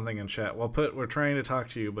put something in chat. We're trying to talk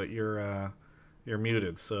to you, but you're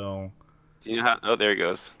muted. So. Do you know how? Oh, there he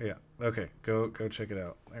goes. Yeah. Okay. Go check it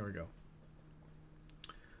out. There we go.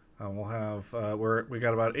 We'll have we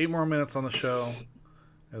got about 8 more minutes on the show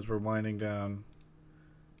as we're winding down.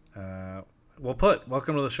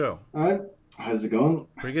 Welcome to the show. All right. How's it going?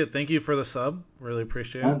 Pretty good. Thank you for the sub. Really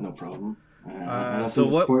appreciate it. No problem. So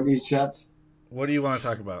what? Support these chaps. What do you want to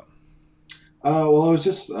talk about? Well, I was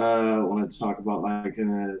just wanted to talk about like in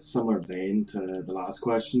a similar vein to the last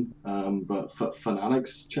question, but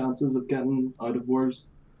Fnatic's chances of getting out of Worlds.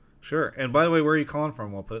 Sure. And by the way, where are you calling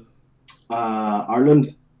from? We'll put.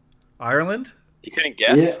 Ireland. Ireland? You couldn't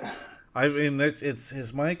guess. Yeah. I mean, it's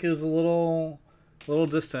his mic is a little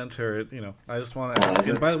distant, or you know. I just want to.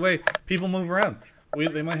 And by the way, people move around.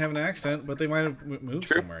 They might have an accent, but they might have moved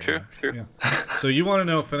somewhere. True. Yeah. So you want to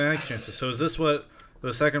know Fnatic's chances. So is this what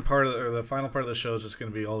the second part or the final part of the show is just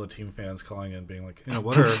going to be all the team fans calling in, being like, you know,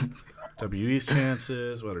 what are WE's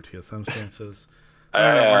chances? What are TSM's chances? I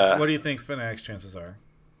don't know, Mark, what do you think Fnatic's chances are?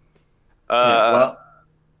 Well.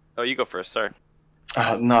 Oh, you go first. Sorry.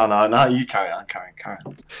 No. You carry on.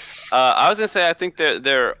 I was gonna say I think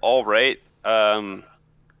they're all right. The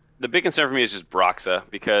big concern for me is just Broxa,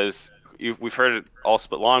 because we've heard it all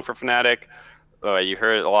split long for Fnatic. You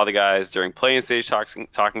heard a lot of the guys during playing stage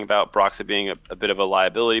talking about Broxa being a bit of a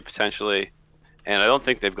liability potentially, and I don't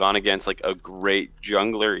think they've gone against like a great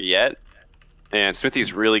jungler yet. And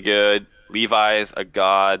Smithy's really good. Levi's a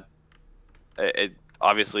god.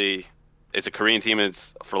 Obviously, it's a Korean team, and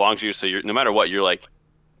it's for Longzhu, so no matter what, you're like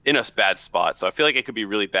in a bad spot. So I feel like it could be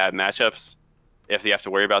really bad matchups if you have to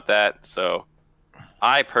worry about that. So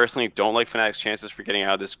I personally don't like Fnatic's chances for getting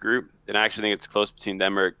out of this group, and I actually think it's close between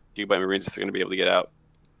them or Gigabyte Marines if they're going to be able to get out.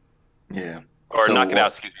 Yeah. Or not get out,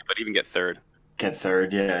 excuse me, but even get third. Get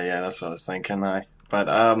third, yeah, that's what I was thinking. But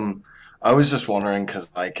I was just wondering because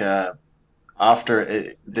like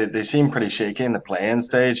after they seem pretty shaky in the play-in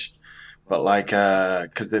stage, but like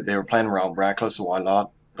because they were playing around Reckless a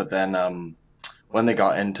while, but then when they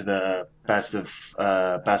got into the best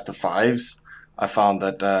of fives, I found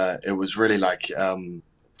that it was really like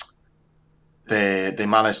they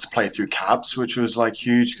managed to play through caps, which was like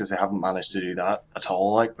huge because they haven't managed to do that at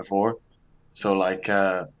all like before. So like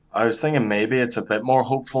I was thinking maybe it's a bit more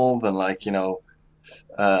hopeful than like, you know,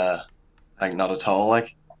 like not at all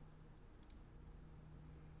like.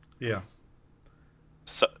 Yeah.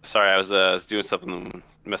 Sorry, I was doing something,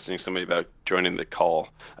 messaging somebody about joining the call.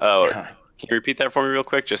 Can you repeat that for me real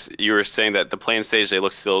quick? Just you were saying that the playing stage, they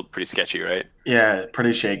look still pretty sketchy, right? Yeah,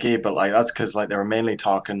 pretty shaky, but like that's because like they were mainly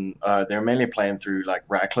playing through like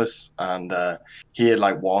Reckless, and he had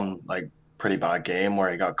like one like pretty bad game where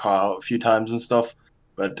he got caught out a few times and stuff.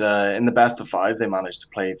 But in the best of five, they managed to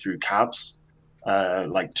play through caps,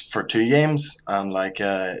 like for 2 games, and like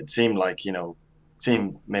it seemed like, you know,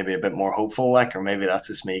 maybe a bit more hopeful, like, or maybe that's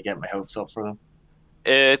just me getting my hopes up for them.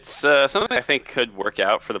 It's something I think could work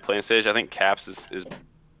out for the playing stage. I think Caps is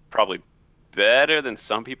probably better than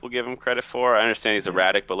some people give him credit for. I understand he's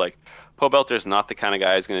erratic, but like Pobelter's not the kind of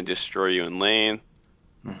guy who's going to destroy you in lane.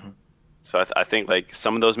 Mm-hmm. So I think like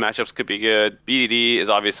some of those matchups could be good. BDD is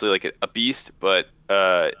obviously like a beast, but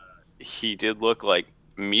he did look like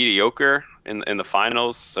mediocre in the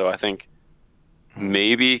finals. So I think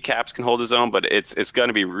maybe Caps can hold his own, but it's going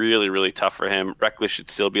to be really, really tough for him. Reckless should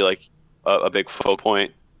still be like a big focal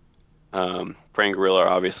point. Praying Gorilla are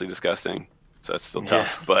obviously disgusting, so it's still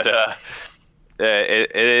tough. But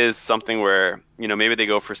it is something where, you know, maybe they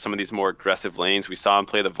go for some of these more aggressive lanes. We saw him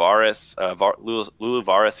play the Varus. Lulu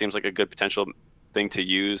Varus seems like a good potential thing to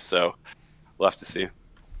use, so we'll have to see.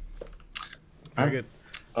 Very good.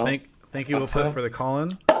 Thank you, Wilput, for the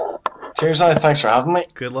call-in. Cheers, thanks for having me.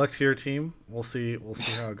 Good luck to your team. We'll see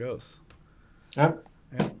how it goes. Yep.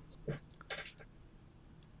 Yeah.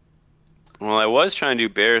 Well, I was trying to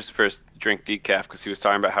do Bear's first drink decaf because he was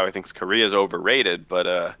talking about how he thinks Korea's overrated,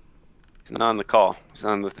 but he's not on the call. He's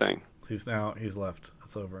not on the thing. He's left.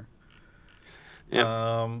 It's over.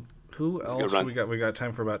 Yeah. Who else we got? We got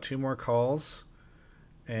time for about 2 more calls,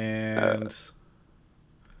 and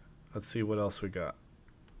let's see what else we got.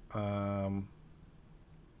 I'll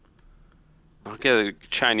get a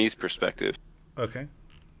Chinese perspective. Okay.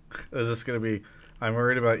 Is this going to be... I'm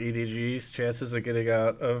worried about EDG's chances of getting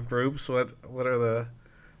out of groups. What are the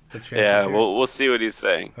chances? Yeah, here? we'll see what he's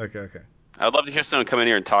saying. Okay. I'd love to hear someone come in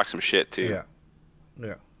here and talk some shit, too.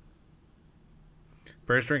 Yeah.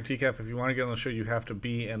 Bears Drink Decaf, if you want to get on the show, you have to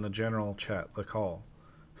be in the general chat, the call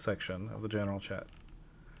section of the general chat.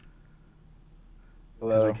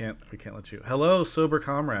 Because we can't let you. Hello, Sober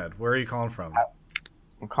Comrade. Where are you calling from?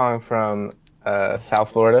 I'm calling from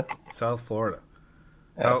South Florida. South Florida.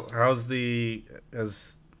 Yes.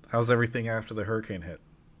 How's everything after the hurricane hit?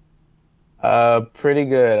 Pretty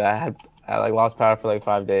good. I lost power for like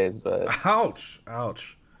 5 days, but ouch. I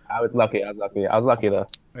was lucky. I was lucky though.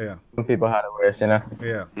 Yeah. Some people had it worse, you know.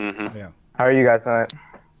 Yeah. Mm-hmm. Yeah. How are you guys tonight?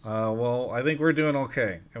 Well, I think we're doing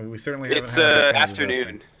okay, and we certainly haven't. It's had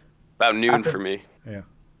afternoon, about noon for me. Yeah.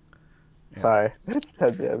 Sorry, it's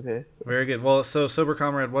 10 p.m. here. Very good. Well, so Sober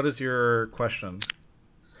Comrade, what is your question?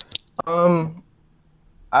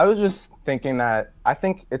 I was just thinking that I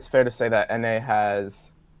think it's fair to say that NA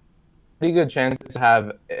has pretty good chances to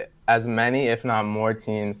have as many, if not more,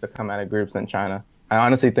 teams to come out of groups than China. I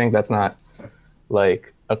honestly think that's not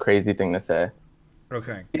like a crazy thing to say.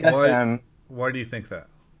 Okay. TSM, why do you think that?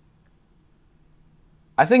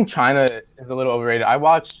 I think China is a little overrated. I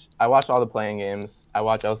watch all the playing games. I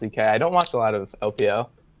watch LCK. I don't watch a lot of LPL,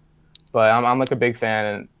 but I'm like a big fan.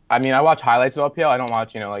 And I mean, I watch highlights of LPL. I don't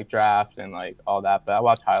watch, like draft and like all that, but I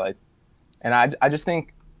watch highlights. And I just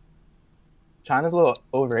think China's a little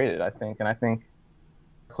overrated, I think. And I think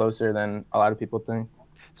closer than a lot of people think.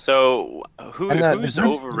 So who's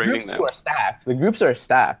overrating them? The groups are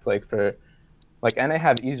stacked. Like NA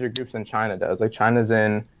have easier groups than China does. Like China's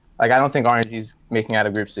in, I don't think RNG's making out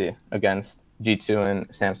of Group C against G2 and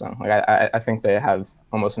Samsung. Like I think they have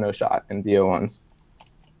almost no shot in BO1s.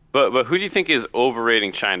 But who do you think is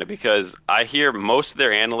overrating China? Because I hear most of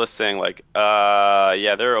their analysts saying like,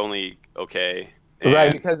 yeah, they're only okay. And...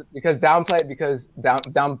 Right, because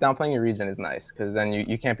downplaying your region is nice, because then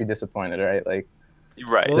you can't be disappointed, right? Like,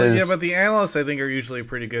 right. Well, yeah, but the analysts I think are usually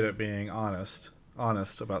pretty good at being honest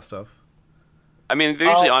about stuff. I mean, they're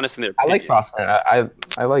usually honest in their opinion. I like Frostman.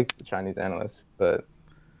 I like the Chinese analysts, but...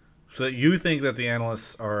 So you think that the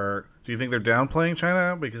analysts are... Do you think they're downplaying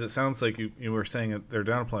China? Because it sounds like you were saying that they're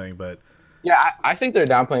downplaying, but... Yeah, I think they're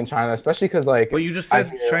downplaying China, especially because, like... Well, you just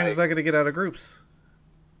said China's not going to get out of groups.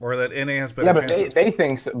 Or that NA has better chances. Yeah, but they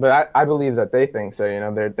think so. But I believe that they think so,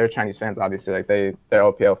 They're Chinese fans, obviously. Like, they're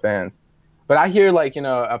OPL fans. But I hear, like,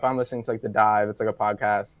 if I'm listening to, like, The Dive, it's like a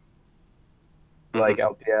podcast, like,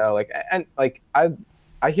 LPL, like... And, like,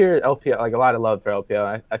 I hear LPL, like, a lot of love for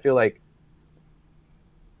LPL. I feel like...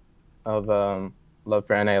 love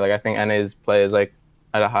for NA. Like, I think NA's play is like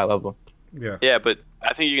at a high level. Yeah, but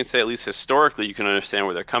I think you can say at least historically you can understand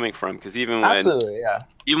where they're coming from, because even when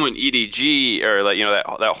EDG or like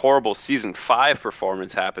that horrible season 5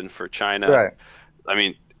 performance happened for China, right? I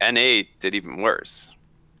mean, NA did even worse.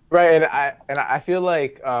 Right, and I feel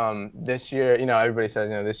like this year, everybody says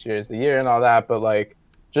this year is the year and all that, but like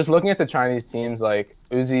just looking at the Chinese teams, like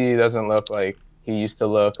Uzi doesn't look like he used to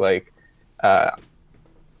look. Like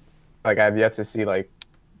I've yet to see like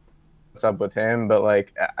what's up with him, but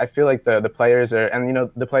like I feel like the players are, and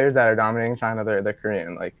the players that are dominating China, they're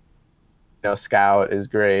Korean. Like Scout is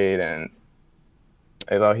great, and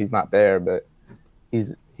although he's not there, but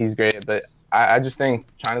he's great. But I just think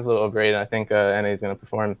China's a little overrated. I think NA is going to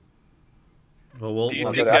perform. Well, we'll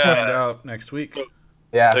find out next week.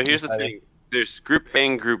 Yeah. So here's the thing: there's Group A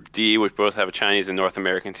and Group D, which both have a Chinese and North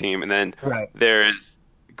American team, and then there's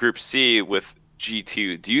Group C with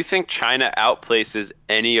G2, do you think China outplaces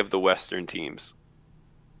any of the Western teams?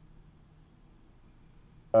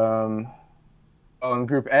 Oh, in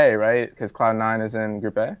Group A, right? Because Cloud9 is in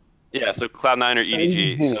Group A. Yeah, so Cloud9 or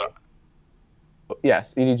EDG. EDG. So,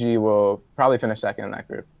 Yes, EDG will probably finish second in that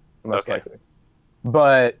group, most Okay. likely.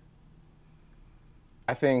 But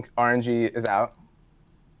I think RNG is out.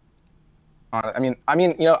 I mean,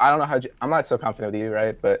 you know, I don't know how. I'm not so confident with you,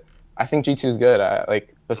 right? But I think G2 is good.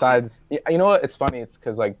 Like, besides, you know what? It's funny. It's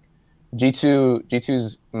because like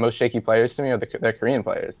G2's most shaky players to me are their Korean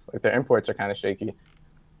players. Like their imports are kind of shaky.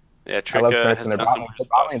 yeah, I love Tricka Kurtz has and their done some bot good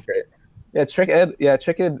stuff. lane trait. Yeah,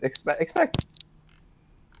 Tricked expect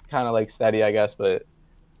kind of like steady, I guess, but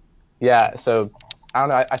yeah. So I don't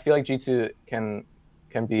know. I feel like G2 can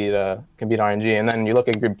beat RNG, and then you look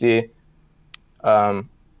at Group D.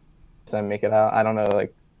 So make it out. I don't know.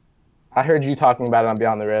 Like I heard you talking about it on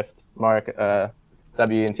Beyond the Rift, Mark, W,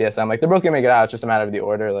 and TSM. Like they're both gonna make it out. It's just a matter of the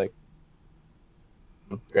order. Like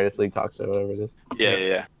greatest league talks or whatever it is.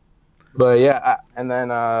 Yeah. But yeah, and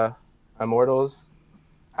then Immortals,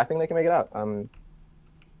 I think they can make it out.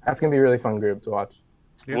 That's gonna be a really fun group to watch.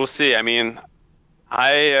 Yeah. We'll see. I mean,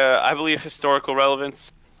 I believe historical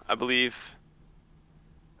relevance. I believe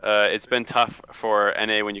it's been tough for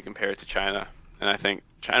NA when you compare it to China, and I think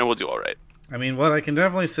China will do all right. I mean, what I can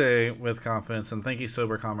definitely say with confidence, and thank you,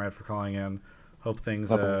 Sober Comrade, for calling in. Hope things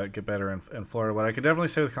get better in Florida. What I can definitely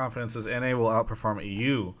say with confidence is NA will outperform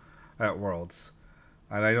EU at Worlds,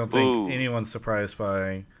 and I don't think anyone's surprised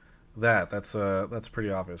by that. That's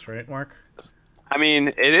pretty obvious, right, Mark? I mean,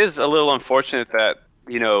 it is a little unfortunate that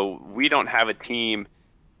we don't have a team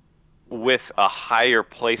with a higher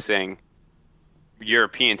placing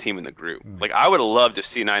European team in the group. Like I would have loved to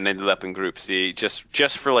see C9 ended up in Group C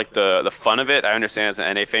just for like the fun of it. I understand as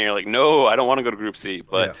an NA fan, you're like, no, I don't want to go to Group C,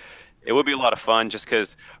 but it would be a lot of fun just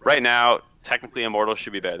because right now technically Immortals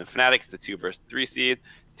should be better than Fnatic. It's the 2 versus 3 seed.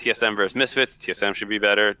 TSM versus Misfits. TSM should be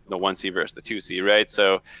better. The 1 seed versus the 2 seed, right?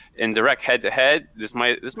 So in direct head-to-head, this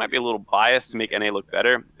might be a little biased to make NA look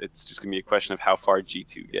better. It's just gonna be a question of how far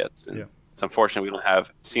G2 gets, and it's unfortunate we don't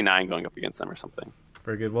have C9 going up against them or something.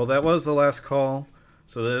 Very good. Well, that was the last call.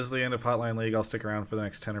 So this is the end of Hotline League. I'll stick around for the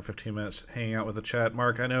next 10 or 15 minutes hanging out with the chat.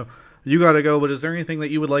 Mark, I know you got to go, but is there anything that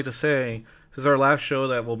you would like to say? This is our last show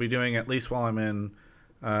that we'll be doing, at least while I'm in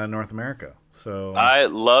North America. So I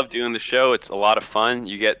love doing the show. It's a lot of fun.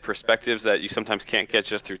 You get perspectives that you sometimes can't get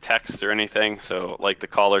just through text or anything. So like the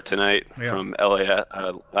caller tonight from LA,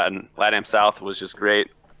 LATAM South was just great.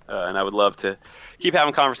 And I would love to keep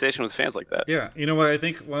having conversation with fans like that. Yeah. You know what? I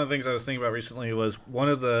think one of the things I was thinking about recently was one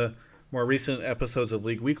of the more recent episodes of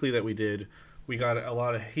League Weekly that we did, we got a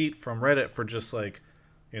lot of heat from Reddit for just like,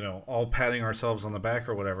 all patting ourselves on the back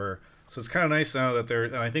or whatever. So it's kind of nice now that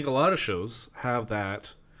and I think a lot of shows have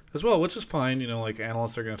that as well, which is fine. Like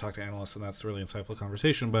analysts are going to talk to analysts, and that's a really insightful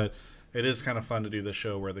conversation. But it is kind of fun to do this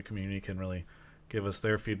show where the community can really give us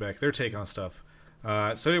their feedback, their take on stuff.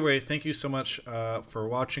 So anyway, thank you so much for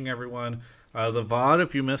watching, everyone. The VOD,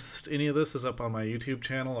 if you missed any of this, is up on my YouTube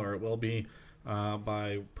channel, or it will be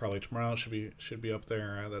by probably tomorrow. It should be up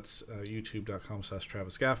there. That's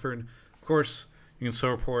youtube.com/Travis Gafford. Of course, you can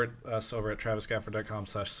support us over at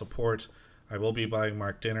travisgafford.com/support. I will be buying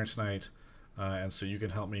Mark dinner tonight, and so you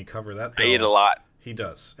can help me cover that bill. I eat a lot. He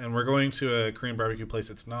does. And we're going to a Korean barbecue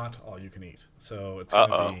place. It's not all you can eat. So it's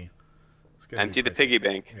going to be... Empty the piggy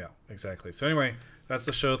bank. Yeah, exactly. So anyway, that's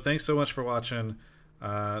the show. Thanks so much for watching.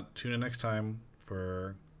 Tune in next time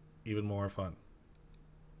for even more fun.